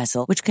blood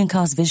vessel, which can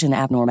cause vision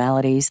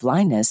abnormalities,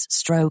 blindness,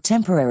 stroke,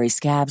 temporary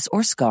scabs,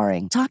 or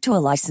scarring. Talk to a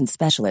licensed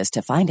specialist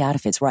to find out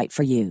if it's right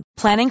for you.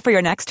 Planning for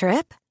your next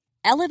trip?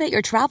 Elevate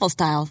your travel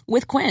style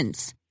with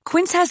Quince.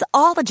 Quince has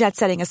all the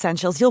jet-setting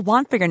essentials you'll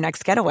want for your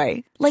next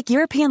getaway, like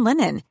European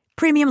linen,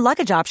 premium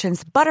luggage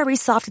options, buttery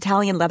soft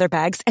Italian leather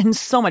bags, and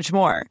so much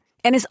more.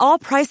 And is all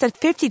priced at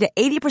 50 to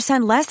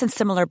 80% less than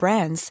similar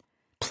brands.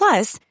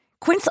 Plus,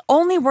 Quince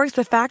only works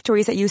with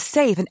factories that use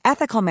safe and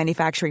ethical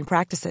manufacturing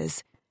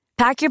practices.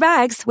 Pack your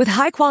bags with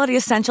high-quality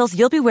essentials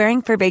you'll be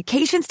wearing for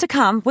vacations to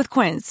come with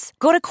Quince.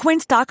 Go to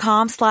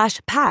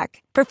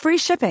quince.com/pack for free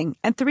shipping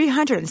and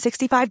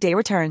 365-day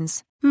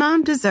returns.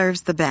 Mom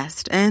deserves the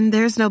best, and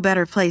there's no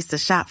better place to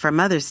shop for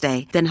Mother's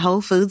Day than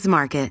Whole Foods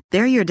Market.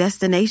 They're your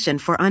destination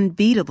for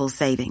unbeatable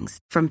savings,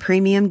 from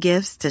premium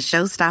gifts to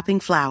show-stopping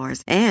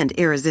flowers and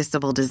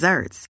irresistible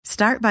desserts.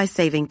 Start by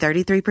saving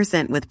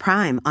 33% with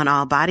Prime on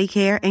all body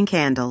care and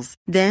candles.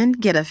 Then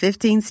get a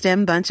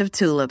 15-stem bunch of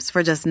tulips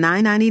for just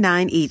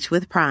 $9.99 each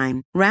with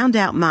Prime. Round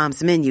out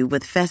Mom's menu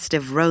with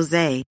festive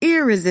rosé,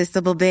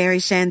 irresistible berry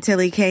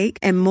chantilly cake,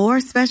 and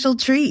more special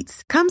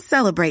treats. Come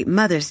celebrate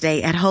Mother's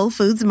Day at Whole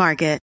Foods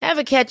Market.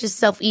 Ever catch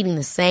yourself eating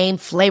the same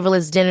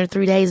flavorless dinner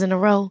 3 days in a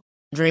row?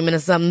 Dreaming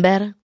of something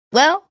better?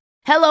 Well,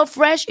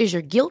 HelloFresh is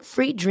your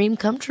guilt-free dream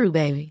come true,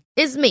 baby.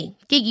 It's me,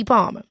 Keke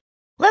Palmer.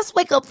 Let's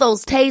wake up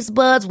those taste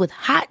buds with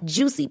hot,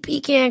 juicy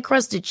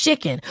pecan-crusted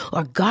chicken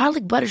or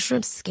garlic butter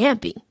shrimp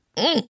scampi.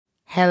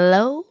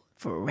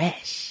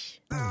 HelloFresh.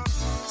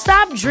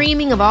 Stop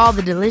dreaming of all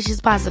the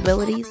delicious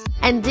possibilities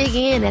and dig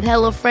in at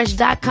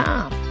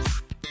HelloFresh.com.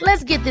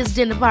 Let's get this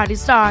dinner party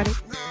started.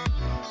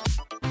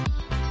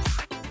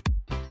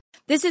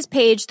 This is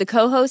Paige, the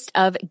co-host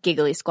of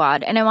Giggly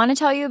Squad, and I want to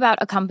tell you about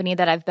a company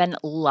that I've been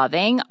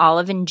loving,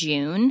 Olive &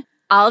 June.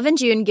 Olive &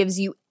 June gives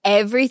you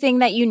everything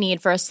that you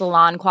need for a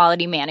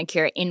salon-quality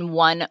manicure in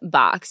one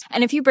box.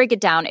 And if you break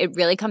it down, it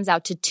really comes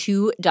out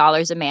to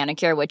 $2 a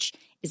manicure, which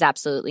is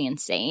absolutely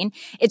insane.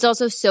 It's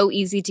also so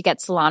easy to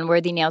get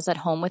salon-worthy nails at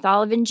home with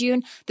Olive &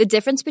 June. The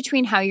difference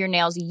between how your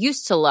nails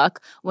used to look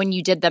when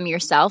you did them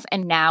yourself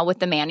and now with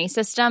the Mani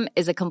system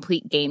is a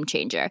complete game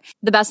changer.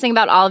 The best thing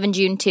about Olive &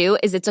 June, too,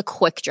 is it's a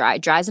quick dry.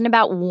 Dries in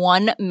about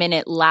 1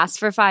 minute, lasts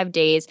for 5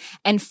 days,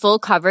 and full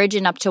coverage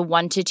in up to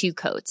 1 to 2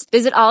 coats.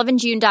 Visit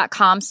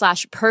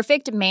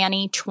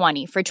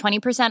oliveandjune.com/perfectmani20 for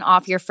 20%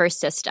 off your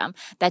first system.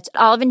 That's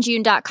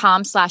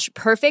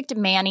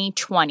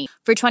oliveandjune.com/perfectmani20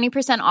 for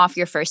 20% off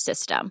your first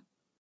system.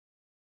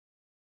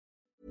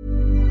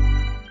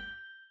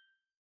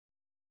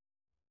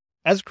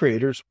 As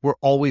creators, we're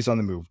always on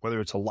the move. Whether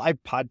it's a live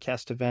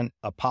podcast event,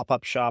 a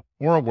pop-up shop,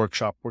 or a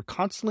workshop, we're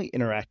constantly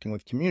interacting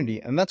with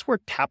community, and that's where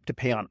Tap to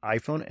Pay on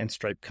iPhone and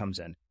Stripe comes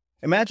in.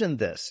 Imagine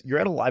this. You're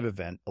at a live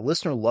event, a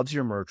listener loves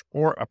your merch,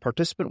 or a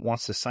participant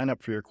wants to sign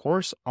up for your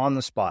course on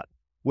the spot.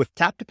 With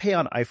Tap to Pay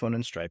on iPhone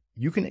and Stripe,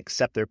 you can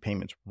accept their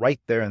payments right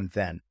there and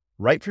then,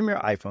 right from your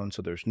iPhone,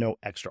 so there's no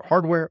extra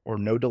hardware or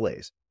no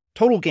delays.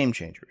 Total game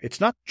changer.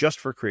 It's not just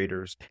for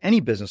creators. Any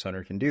business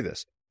owner can do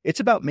this. It's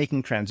about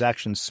making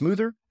transactions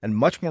smoother and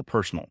much more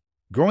personal,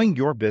 growing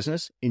your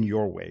business in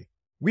your way.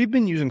 We've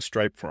been using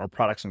Stripe for our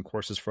products and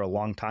courses for a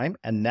long time,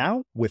 and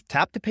now with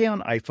Tap to Pay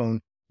on iPhone,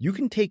 you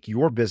can take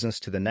your business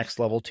to the next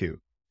level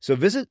too. So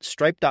visit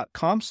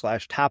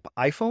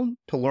stripe.com/tapiphone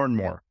to learn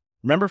more.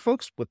 Remember,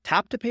 folks, with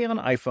Tap to Pay on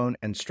iPhone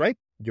and Stripe,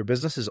 your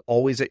business is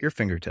always at your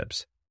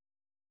fingertips.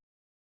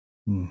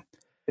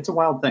 It's a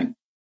wild thing.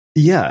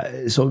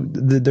 Yeah. So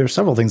there are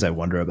several things I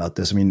wonder about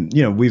this. I mean,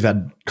 we've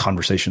had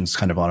conversations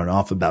kind of on and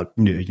off about,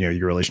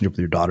 your relationship with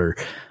your daughter.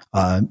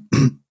 In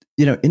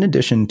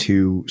addition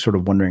to sort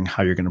of wondering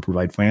how you're going to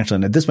provide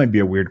financially, and this might be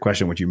a weird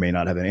question, which you may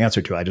not have an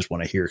answer to. I just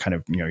want to hear kind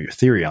of, your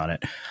theory on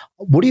it.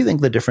 What do you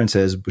think the difference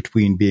is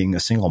between being a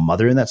single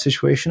mother in that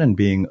situation and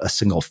being a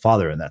single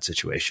father in that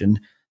situation?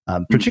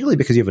 Particularly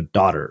because you have a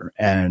daughter,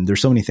 and there's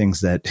so many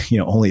things that,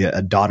 only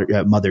a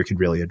mother could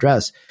really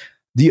address.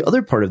 The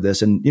other part of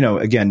this, and,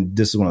 again,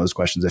 this is one of those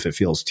questions, if it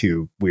feels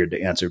too weird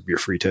to answer, you're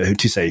free to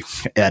say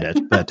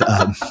edit. But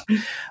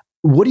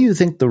What do you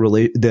think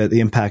the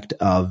impact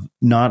of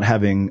not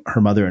having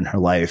her mother in her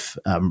life,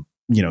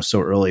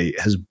 so early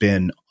has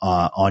been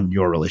on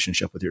your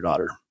relationship with your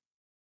daughter?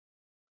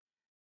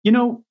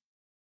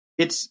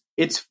 It's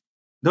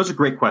those are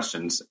great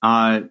questions.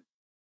 I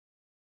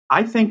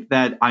think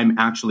that I'm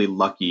actually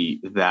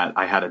lucky that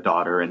I had a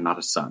daughter and not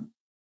a son,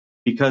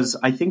 because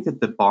I think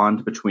that the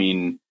bond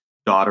between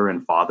daughter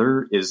and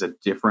father is a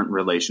different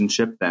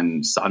relationship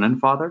than son and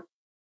father.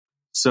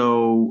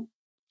 So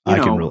I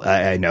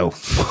know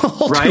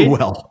all right? too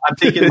well. I'm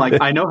thinking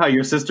I know how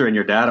your sister and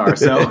your dad are.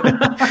 So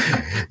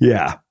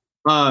yeah.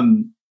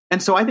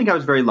 And so I think I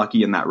was very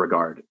lucky in that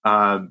regard,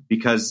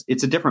 because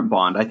it's a different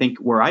bond. I think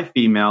were I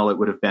female, it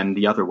would have been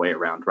the other way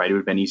around, right? It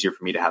would have been easier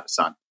for me to have a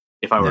son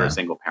if I were a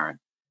single parent.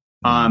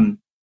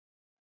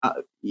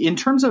 In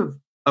terms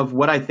of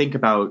what I think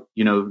about,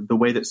 the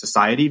way that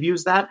society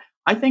views that,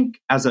 I think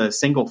as a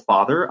single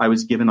father, I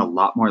was given a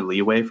lot more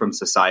leeway from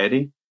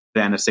society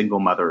than a single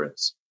mother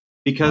is,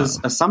 because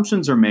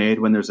assumptions are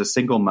made when there's a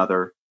single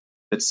mother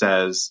that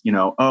says,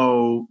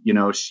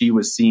 she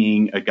was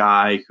seeing a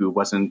guy who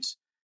wasn't,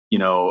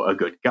 a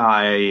good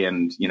guy,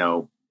 and,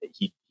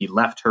 he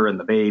left her and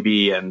the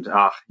baby, and,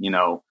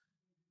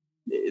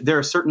 there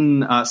are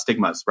certain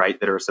stigmas, right,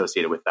 that are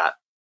associated with that.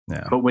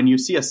 Yeah. But when you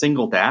see a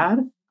single dad,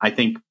 I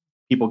think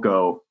people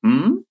go,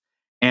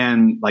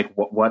 and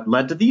what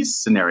led to these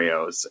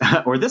scenarios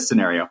or this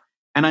scenario?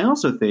 And I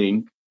also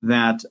think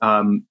that,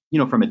 from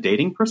a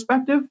dating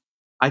perspective,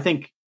 I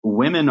think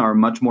women are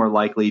much more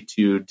likely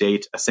to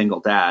date a single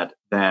dad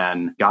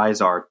than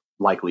guys are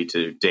likely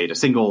to date a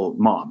single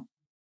mom.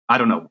 I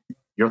don't know.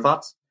 Your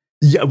thoughts?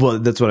 Yeah, well,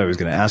 that's what I was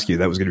going to ask you.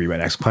 That was going to be my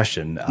next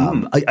question.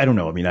 I don't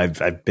know. I mean,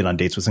 I've been on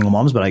dates with single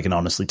moms, but I can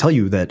honestly tell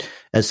you that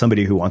as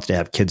somebody who wants to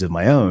have kids of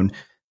my own,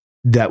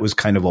 that was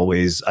kind of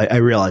always, I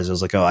realized I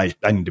was like, I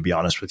need to be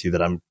honest with you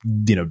that I'm,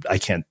 I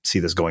can't see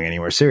this going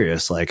anywhere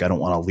serious. Like, I don't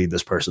want to lead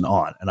this person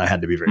on. And I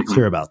had to be very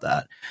clear about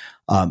that.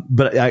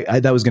 But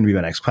that was going to be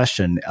my next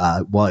question,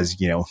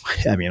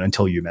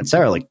 until you met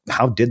Sarah, like,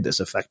 how did this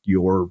affect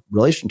your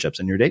relationships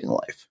and your dating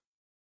life?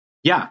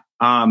 Yeah.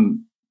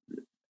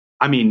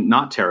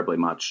 Not terribly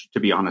much,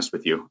 to be honest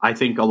with you. I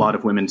think a lot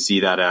of women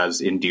see that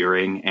as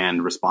endearing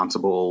and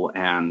responsible,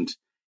 and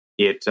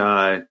it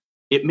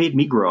made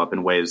me grow up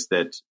in ways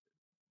that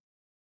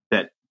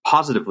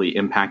positively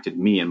impacted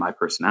me and my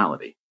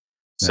personality.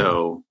 Yeah.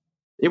 So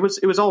it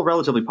was all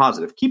relatively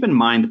positive. Keep in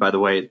mind, by the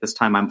way, at this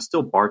time I'm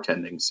still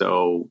bartending,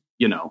 so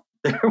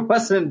there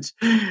wasn't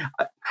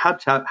how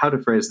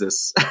to phrase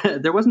this.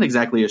 There wasn't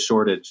exactly a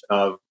shortage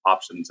of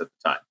options at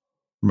the time.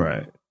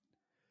 Right.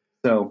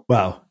 So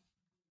wow.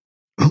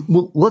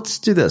 Well, let's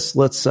do this.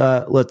 Let's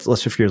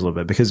shift gears a little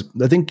bit, because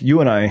I think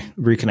you and I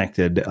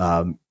reconnected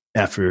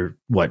after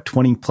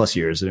 20 plus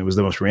years, and it was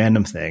the most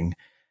random thing.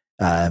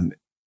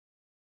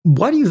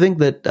 Why do you think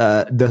that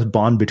the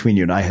bond between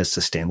you and I has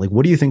sustained? Like,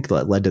 what do you think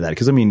that led to that?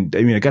 Because I mean,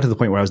 it got to the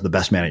point where I was the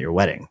best man at your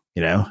wedding,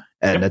 and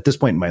at this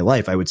point in my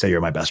life, I would say you're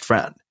my best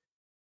friend.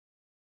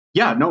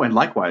 Yeah, no, and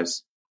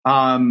likewise.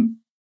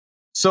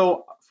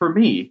 So for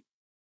me,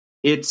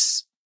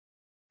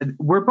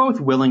 we're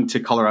both willing to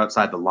color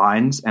outside the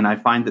lines. And I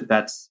find that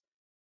that's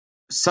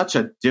such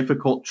a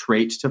difficult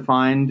trait to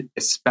find,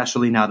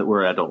 especially now that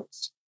we're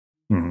adults.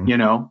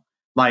 Mm-hmm.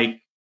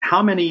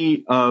 How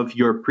many of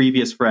your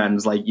previous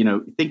friends,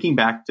 thinking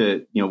back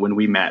to, when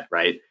we met,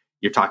 right?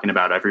 You're talking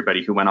about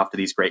everybody who went off to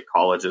these great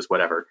colleges,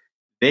 whatever.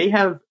 They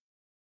have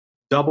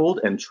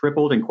doubled and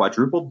tripled and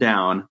quadrupled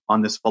down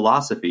on this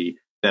philosophy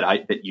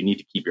that you need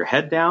to keep your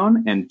head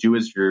down and do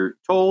as you're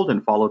told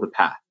and follow the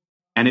path.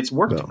 And it's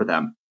worked for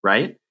them,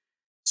 right?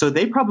 So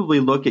they probably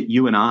look at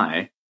you and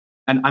I,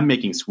 and I'm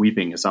making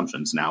sweeping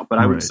assumptions now, but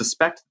I would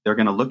suspect they're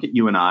going to look at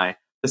you and I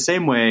the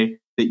same way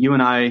that you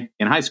and I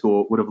in high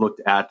school would have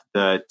looked at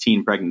the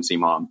teen pregnancy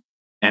mom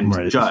and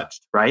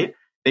judged, right?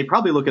 They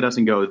probably look at us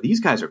and go,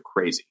 these guys are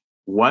crazy.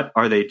 What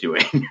are they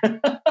doing?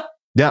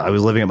 Yeah, I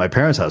was living at my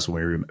parents' house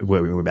when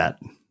we met.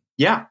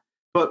 Yeah,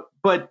 but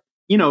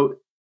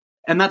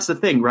and that's the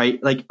thing,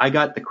 right? Like, I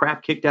got the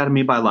crap kicked out of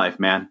me by life,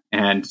 man,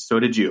 and so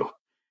did you.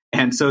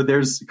 And so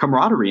there's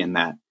camaraderie in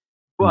that.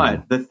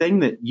 But the thing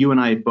that you and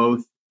I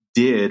both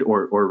did,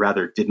 or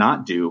rather did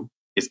not do,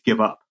 is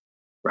give up,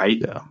 right?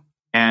 Yeah.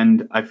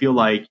 And I feel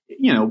like,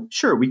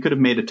 sure, we could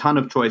have made a ton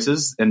of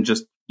choices and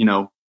just,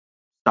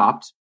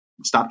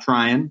 stopped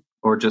trying,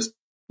 or just,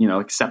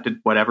 accepted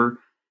whatever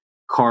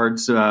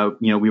cards,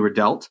 we were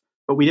dealt,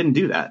 but we didn't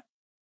do that.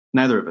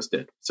 Neither of us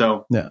did.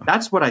 So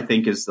that's what I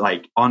think is,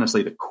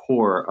 honestly, the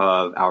core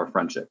of our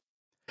friendship.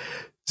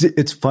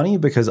 It's funny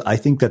because I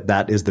think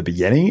that is the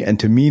beginning. And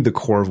to me, the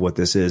core of what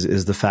this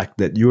is the fact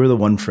that you are the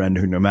one friend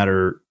who, no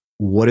matter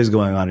what is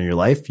going on in your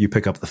life, you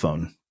pick up the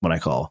phone when I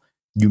call,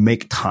 you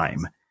make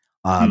time.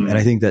 And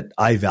I think that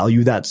I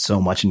value that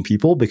so much in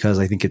people, because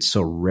I think it's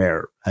so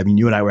rare. I mean,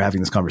 you and I were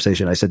having this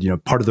conversation. I said,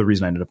 part of the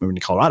reason I ended up moving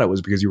to Colorado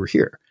was because you were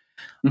here.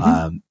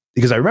 Mm-hmm.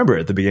 because I remember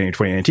at the beginning of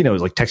 2019, I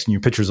was like texting you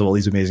pictures of all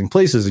these amazing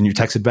places, and you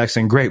texted back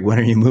saying, "Great, when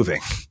are you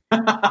moving?"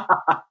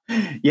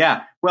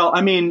 Yeah. Well,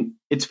 I mean,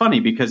 it's funny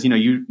because,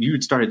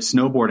 you started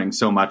snowboarding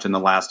so much in the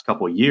last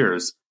couple of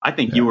years. I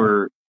think you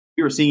were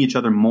seeing each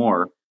other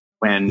more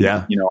when,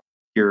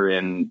 you're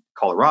in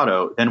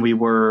Colorado than we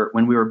were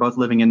when we were both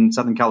living in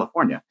Southern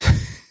California.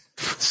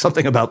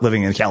 Something about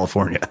living in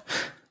California.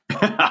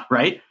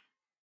 Right?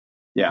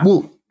 Yeah.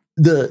 Well,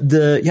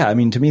 I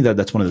mean, to me,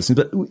 that's one of those things.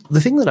 But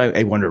the thing that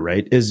I wonder,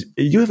 right, is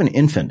you have an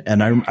infant,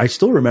 and I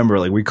still remember,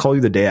 like, we call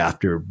you the day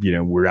after,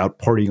 we're out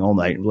partying all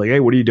night. We're like, hey,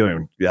 what are you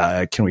doing?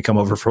 Can we come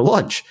over for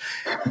lunch?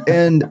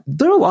 And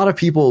there are a lot of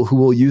people who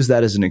will use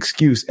that as an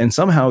excuse. And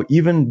somehow,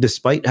 even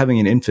despite having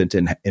an infant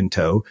in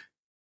tow,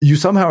 you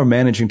somehow are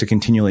managing to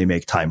continually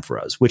make time for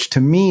us, which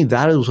to me,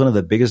 that is one of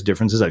the biggest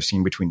differences I've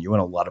seen between you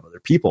and a lot of other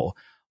people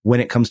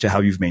when it comes to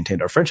how you've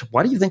maintained our friendship.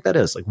 Why do you think that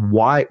is? Like,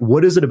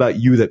 what is it about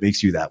you that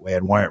makes you that way?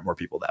 And why aren't more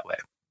people that way?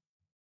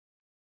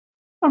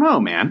 I don't know,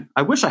 man.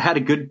 I wish I had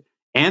a good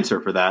answer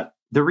for that.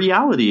 The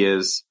reality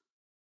is,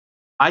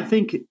 I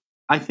think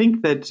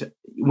that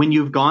when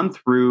you've gone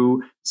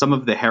through some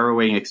of the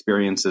harrowing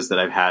experiences that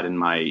I've had in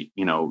my,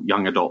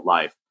 young adult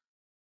life,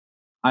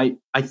 I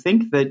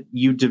think that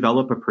you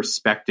develop a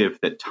perspective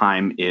that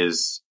time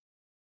is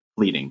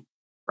fleeting,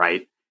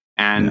 right?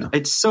 And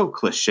it's so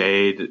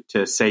cliched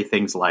to say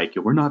things like,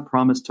 we're not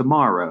promised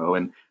tomorrow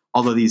and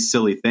all of these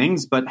silly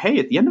things. But hey,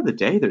 at the end of the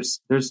day,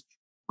 there's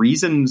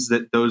reasons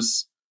that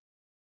those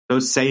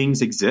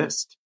sayings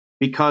exist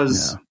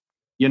because,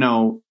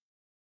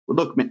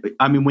 look,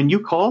 I mean, when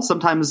you call,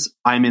 sometimes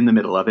I'm in the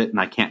middle of it and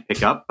I can't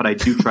pick up, but I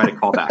do try to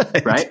call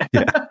back. Right.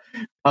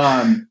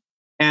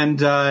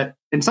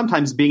 And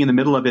sometimes being in the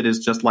middle of it is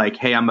just like,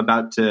 hey, I'm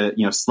about to,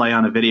 slay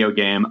on a video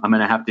game. I'm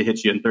going to have to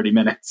hit you in 30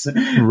 minutes.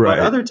 Right. But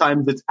other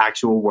times it's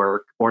actual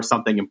work or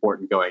something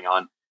important going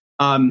on.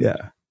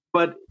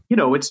 But,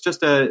 it's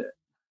just there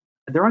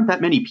aren't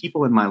that many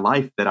people in my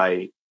life that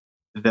I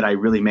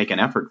really make an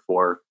effort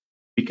for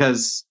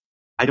because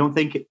I don't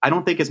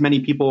think as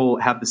many people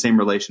have the same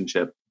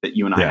relationship that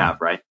you and I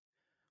have. Right.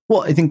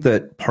 Well, I think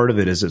that part of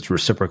it is it's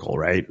reciprocal,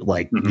 right?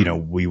 Like,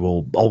 we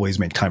will always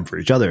make time for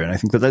each other. And I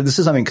think that this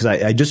is something because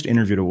I just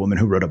interviewed a woman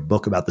who wrote a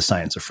book about the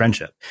science of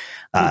friendship.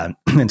 And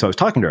so I was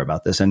talking to her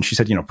about this and she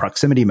said,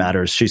 proximity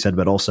matters. She said,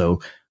 but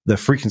also the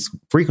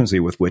frequency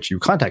with which you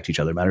contact each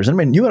other matters. And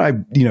I mean, you and I,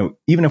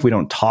 even if we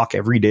don't talk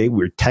every day,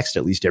 we're text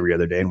at least every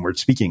other day and we're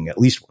speaking at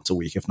least once a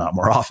week, if not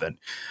more often.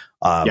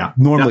 Normally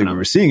definitely. We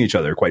were seeing each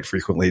other quite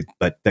frequently,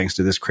 but thanks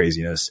to this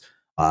craziness,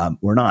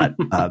 we're not.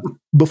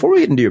 Before we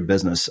get into your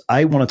business,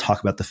 I want to talk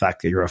about the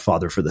fact that you're a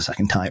father for the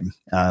second time,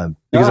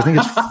 because I think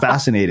it's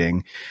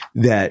fascinating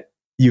that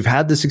you've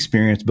had this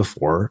experience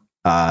before,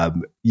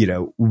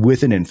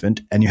 with an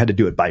infant, and you had to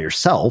do it by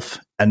yourself,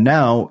 and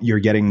now you're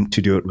getting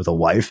to do it with a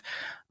wife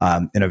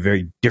in a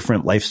very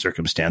different life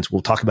circumstance.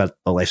 We'll talk about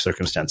the life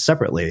circumstance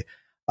separately.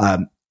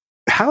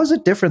 How is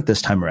it different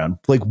this time around?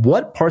 Like,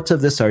 what parts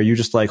of this are you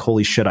just like,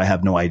 holy shit, I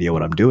have no idea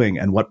what I'm doing,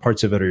 and what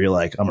parts of it are you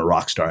like, I'm a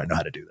rock star, I know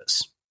how to do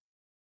this?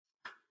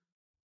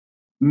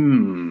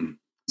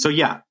 So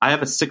yeah, I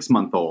have a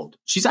 6-month-old.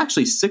 She's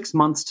actually 6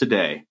 months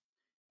today.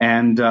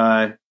 And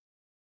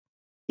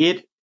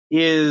it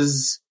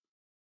is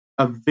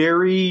a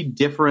very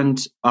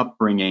different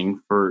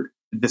upbringing for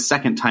the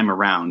second time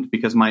around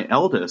because my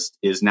eldest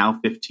is now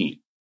 15.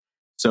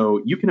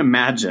 So you can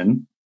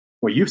imagine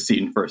what you've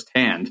seen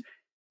firsthand.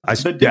 I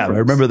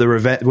remember the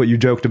revenge. What you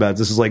joked about.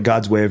 This is like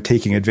God's way of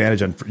taking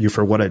advantage on you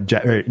for what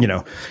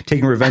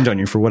taking revenge on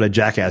you for what a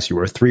jackass you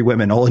were. 3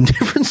 women, all in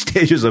different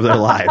stages of their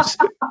lives.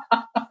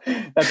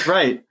 That's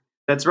right.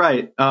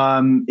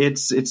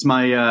 It's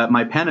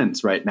my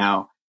penance right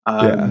now.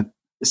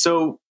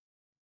 So,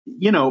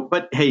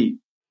 but hey,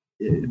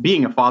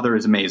 being a father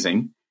is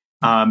amazing.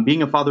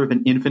 Being a father of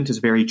an infant is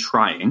very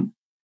trying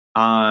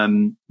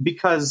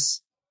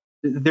because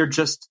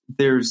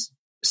there's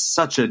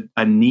such a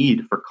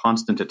need for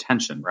constant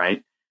attention,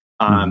 right?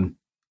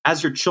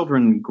 As your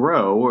children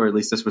grow, or at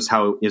least this was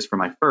how it is for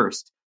my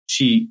first,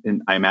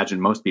 and I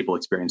imagine most people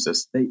experience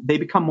this, they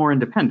become more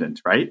independent,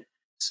 right?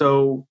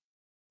 So,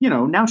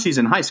 now she's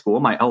in high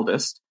school, my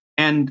eldest,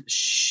 and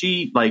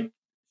she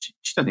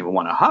doesn't even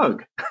want a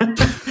hug,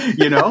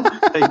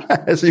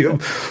 So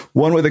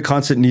one with a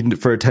constant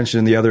need for attention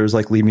and the other is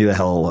like, leave me the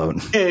hell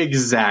alone.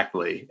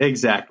 Exactly.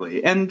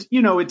 And,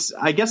 it's,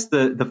 I guess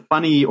the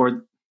funny,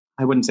 or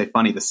I wouldn't say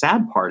funny, the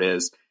sad part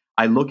is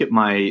I look at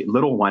my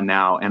little one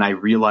now and I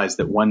realize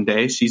that one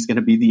day she's going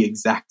to be the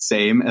exact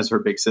same as her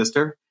big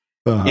sister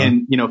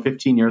in,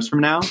 15 years from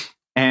now.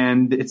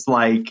 And it's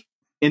like,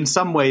 in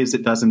some ways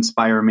it does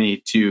inspire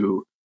me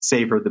to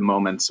savor the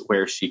moments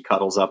where she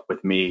cuddles up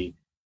with me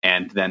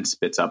and then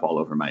spits up all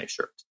over my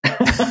shirt. Which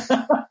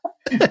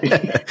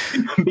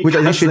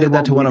I think she did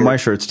that to one of my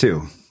shirts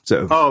too.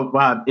 So,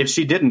 wow! If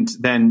she didn't,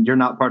 then you're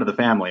not part of the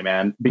family,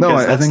 man.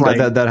 Because no, I think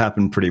that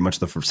happened pretty much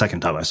the second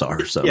time I saw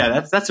her. So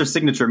yeah, that's her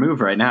signature move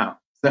right now.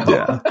 So.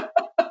 Yeah.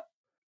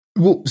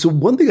 Well, so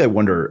one thing I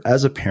wonder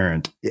as a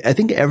parent, I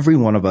think every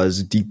one of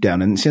us deep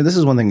down, and this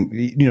is one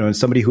thing, as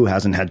somebody who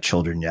hasn't had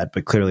children yet,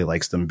 but clearly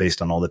likes them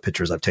based on all the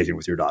pictures I've taken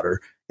with your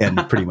daughter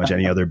and pretty much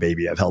any other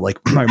baby I've held.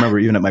 Like I remember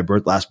even at my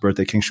last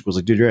birthday, Kingship was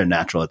like, dude, you're a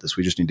natural at this.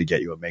 We just need to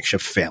get you a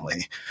makeshift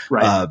family.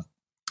 Right.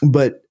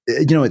 But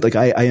like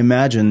I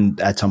imagine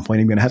at some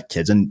point I'm going to have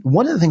kids. And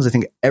one of the things I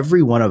think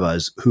every one of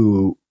us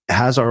who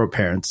has our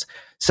parents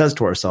says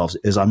to ourselves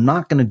is, I'm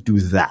not going to do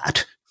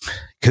that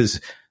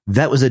because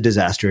that was a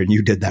disaster and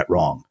you did that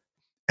wrong.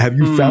 Have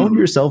you found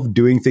yourself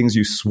doing things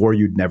you swore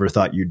you'd never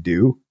thought you'd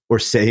do, or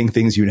saying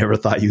things you never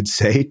thought you'd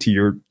say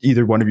to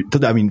either one of you?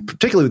 I mean,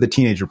 particularly with a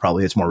teenager,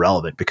 probably it's more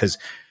relevant because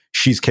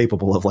she's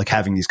capable of like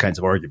having these kinds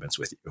of arguments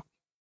with you.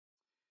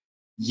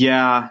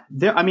 Yeah.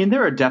 There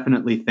are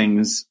definitely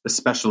things,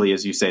 especially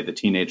as you say, the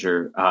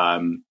teenager,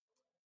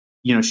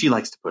 she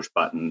likes to push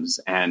buttens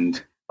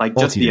and like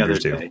all just the other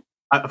day.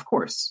 Of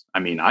course.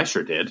 I mean, I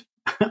sure did.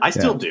 I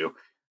still do.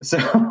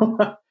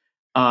 So,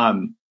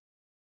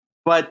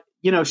 but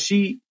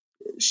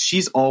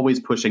she's always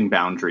pushing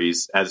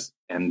boundaries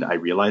and I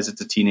realize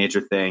it's a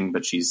teenager thing,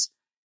 but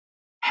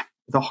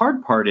the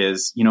hard part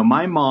is,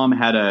 my mom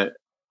had a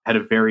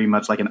very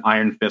much like an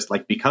iron fist,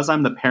 like, because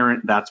I'm the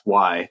parent, that's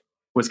why,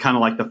 was kind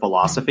of like the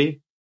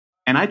philosophy.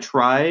 And I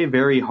try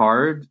very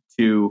hard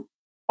to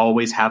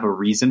always have a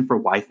reason for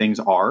why things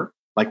are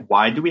like,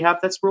 why do we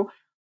have this rule?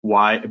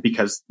 Why?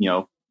 Because,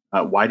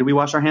 why do we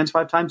wash our hands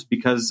 5 times?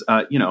 Because,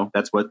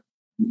 that's what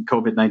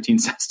COVID-19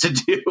 says to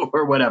do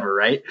or whatever.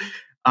 Right.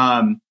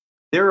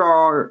 There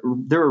are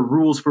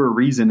rules for a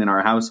reason in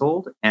our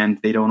household and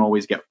they don't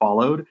always get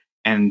followed.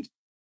 And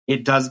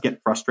it does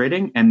get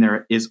frustrating. And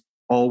there's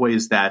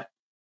always that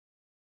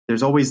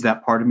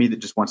part of me that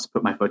just wants to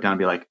put my foot down and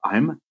be like,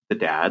 I'm the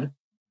dad,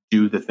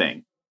 do the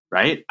thing.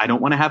 Right. I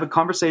don't want to have a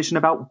conversation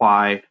about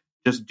why,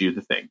 just do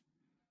the thing.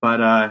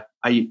 But I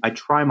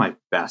try my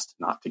best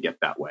not to get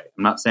that way.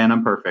 I'm not saying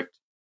I'm perfect,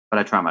 but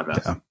I try my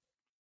best. Yeah.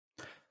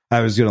 I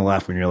was going to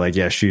laugh when you're like,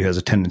 yeah, she has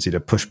a tendency to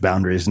push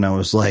boundaries. And I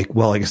was like,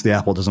 well, I guess the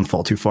apple doesn't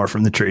fall too far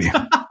from the tree.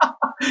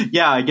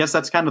 Yeah, I guess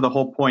that's kind of the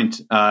whole point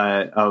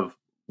of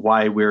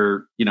why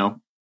we're,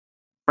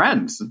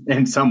 friends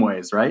in some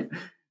ways, right?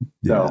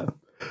 Yeah. So,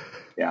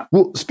 yeah.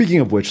 Well, speaking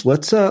of which,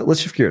 let's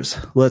shift gears.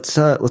 Let's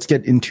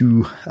get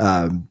into,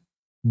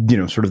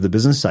 sort of the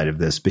business side of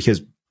this,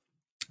 because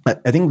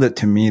I think that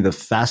to me, the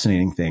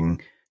fascinating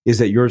thing is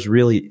that yours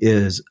really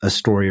is a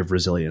story of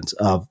resilience,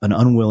 of an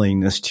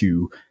unwillingness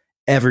to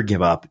ever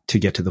give up to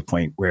get to the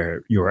point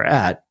where you're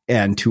at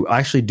and to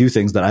actually do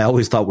things that I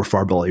always thought were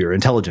far below your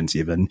intelligence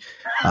even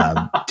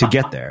to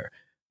get there.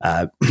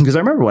 Because I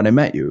remember when I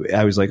met you,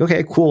 I was like,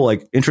 okay, cool,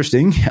 like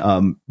interesting.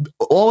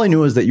 All I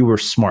knew is that you were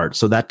smart.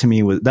 So that to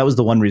me was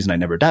the one reason I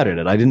never doubted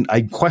it.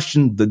 I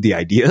questioned the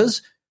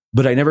ideas,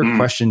 but I never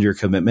questioned your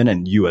commitment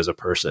and you as a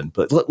person.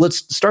 But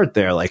let's start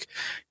there. Like,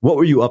 what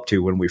were you up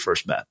to when we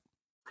first met?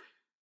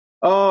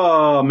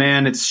 Oh,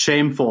 man, it's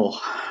shameful,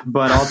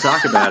 but I'll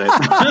talk about it.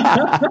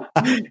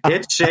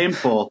 It's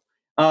shameful.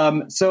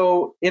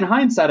 So in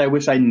hindsight, I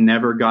wish I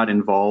never got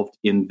involved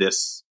in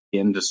this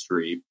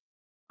industry.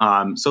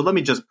 So let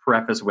me just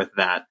preface with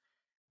that.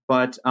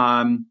 But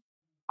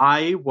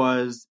I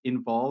was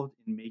involved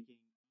in making...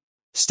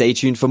 Stay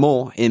tuned for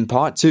more in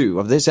part 2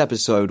 of this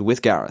episode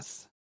with Gareth.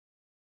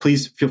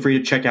 Please feel free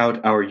to check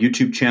out our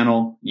YouTube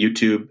channel,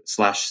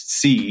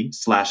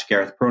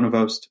 YouTube/C/Gareth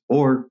Pronovost,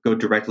 or go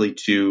directly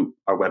to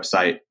our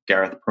website,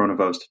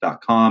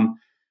 GarethPronovost.com,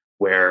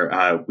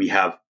 where we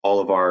have all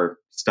of our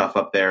stuff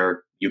up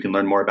there. You can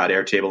learn more about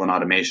Airtable and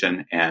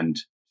automation and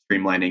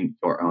streamlining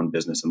your own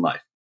business and life.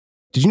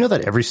 Did you know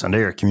that every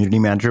Sunday our community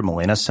manager,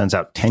 Milena, sends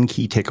out 10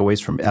 key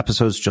takeaways from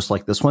episodes just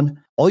like this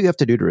one? All you have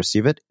to do to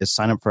receive it is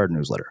sign up for our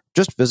newsletter.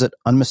 Just visit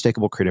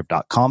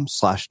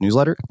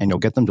unmistakablecreative.com/newsletter and you'll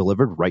get them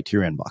delivered right to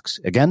your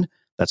inbox. Again,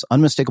 that's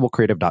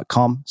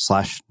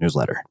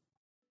unmistakablecreative.com/newsletter.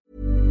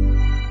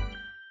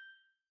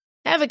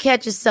 Ever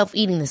catch yourself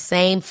eating the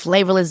same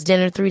flavorless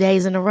dinner 3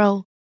 days in a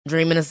row?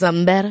 Dreaming of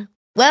something better?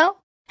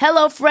 Well,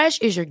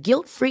 HelloFresh is your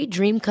guilt-free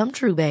dream come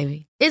true,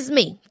 baby. It's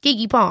me,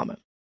 Keke Palmer.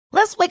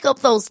 Let's wake up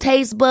those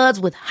taste buds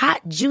with hot,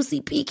 juicy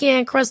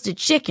pecan-crusted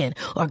chicken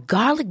or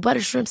garlic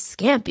butter shrimp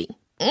scampi.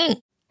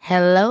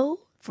 Hello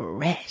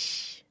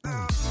Fresh.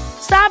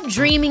 Stop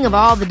dreaming of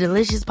all the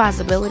delicious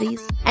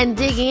possibilities and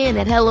dig in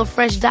at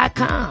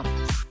HelloFresh.com.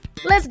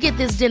 Let's get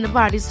this dinner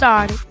party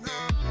started.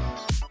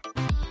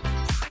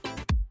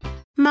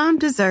 Mom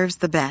deserves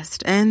the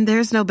best, and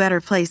there's no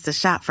better place to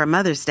shop for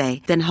Mother's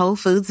Day than Whole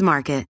Foods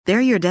Market. They're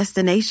your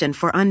destination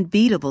for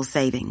unbeatable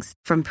savings,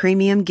 from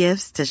premium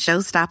gifts to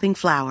show-stopping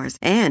flowers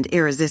and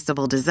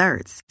irresistible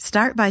desserts.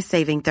 Start by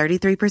saving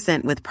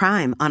 33% with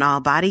Prime on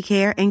all body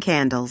care and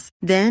candles.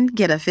 Then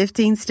get a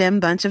 15-stem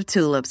bunch of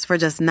tulips for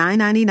just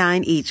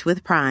 $9.99 each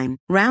with Prime.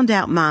 Round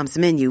out Mom's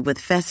menu with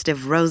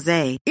festive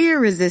rosé,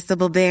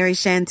 irresistible berry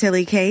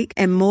chantilly cake,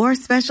 and more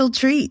special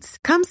treats.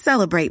 Come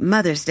celebrate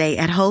Mother's Day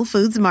at Whole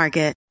Foods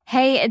Market.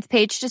 Hey, it's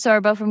Paige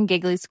DeSorbo from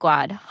Giggly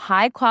Squad.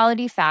 High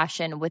quality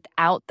fashion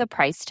without the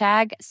price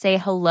tag. Say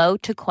hello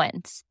to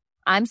Quince.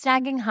 I'm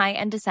snagging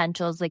high-end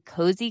essentials like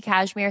cozy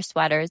cashmere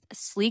sweaters,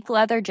 sleek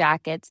leather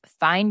jackets,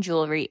 fine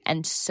jewelry,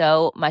 and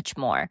so much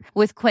more.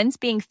 With Quince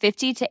being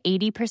 50 to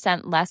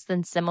 80% less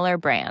than similar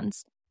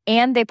brands.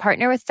 And they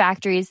partner with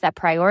factories that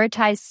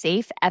prioritize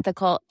safe,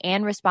 ethical,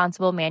 and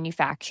responsible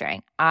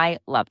manufacturing. I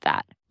love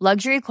that.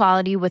 Luxury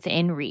quality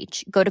within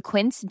reach. Go to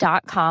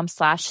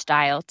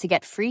quince.com/style to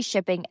get free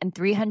shipping and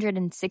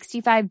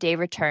 365-day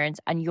returns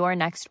on your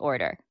next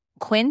order.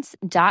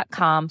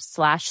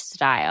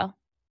 Quince.com/style.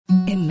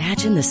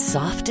 Imagine the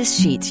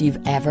softest sheets you've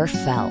ever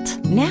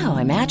felt. Now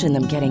imagine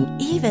them getting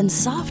even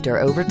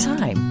softer over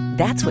time.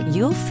 That's what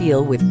you'll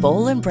feel with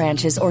Boll &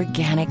 Branch's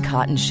organic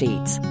cotton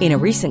sheets. In a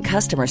recent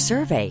customer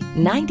survey,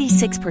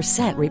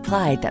 96%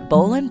 replied that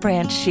Boll &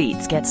 Branch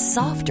sheets get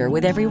softer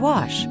with every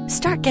wash.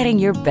 Start getting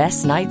your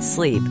best night's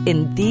sleep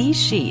in these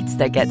sheets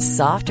that get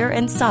softer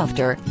and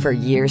softer for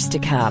years to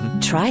come.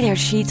 Try their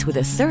sheets with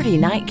a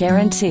 30-night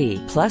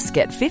guarantee. Plus,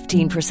 get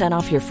 15%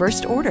 off your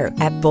first order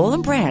at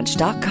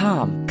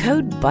bollandbranch.com.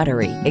 Code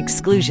BUTTERY.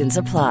 Exclusions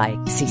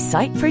apply. See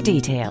site for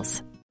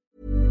details.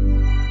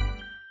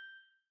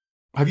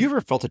 Have you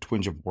ever felt a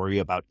twinge of worry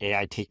about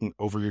AI taking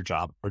over your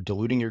job or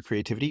diluting your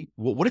creativity?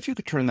 Well, what if you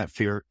could turn that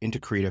fear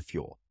into creative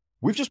fuel?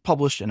 We've just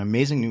published an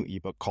amazing new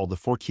ebook called The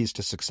 4 Keys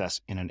to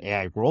Success in an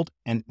AI World,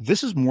 and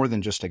this is more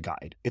than just a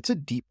guide. It's a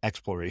deep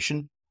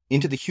exploration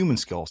into the human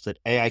skills that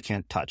AI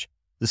can't touch,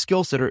 the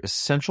skills that are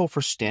essential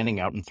for standing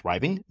out and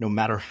thriving no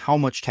matter how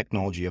much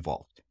technology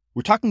evolved.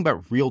 We're talking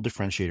about real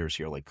differentiators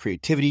here like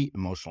creativity,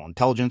 emotional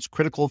intelligence,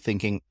 critical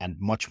thinking, and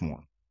much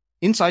more.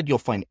 Inside, you'll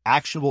find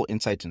actionable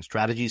insights and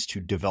strategies to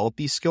develop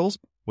these skills,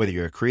 whether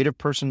you're a creative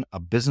person, a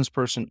business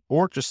person,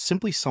 or just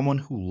simply someone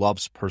who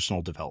loves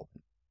personal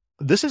development.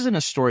 This isn't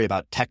a story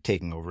about tech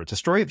taking over. It's a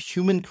story of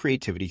human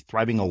creativity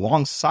thriving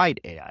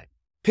alongside AI.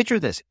 Picture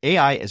this,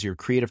 AI as your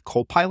creative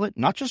co-pilot,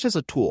 not just as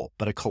a tool,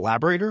 but a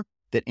collaborator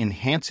that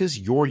enhances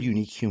your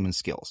unique human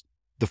skills.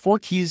 The 4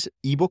 Keys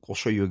ebook will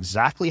show you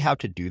exactly how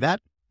to do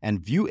that and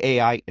view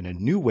AI in a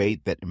new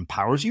way that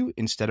empowers you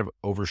instead of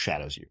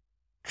overshadows you.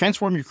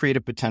 Transform your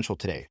creative potential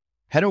today.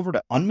 Head over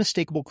to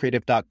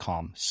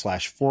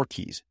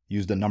unmistakablecreative.com/4keys.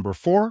 Use the number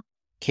 4,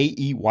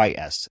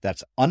 KEYS.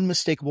 That's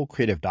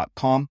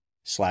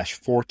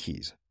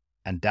unmistakablecreative.com/4keys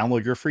and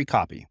download your free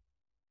copy.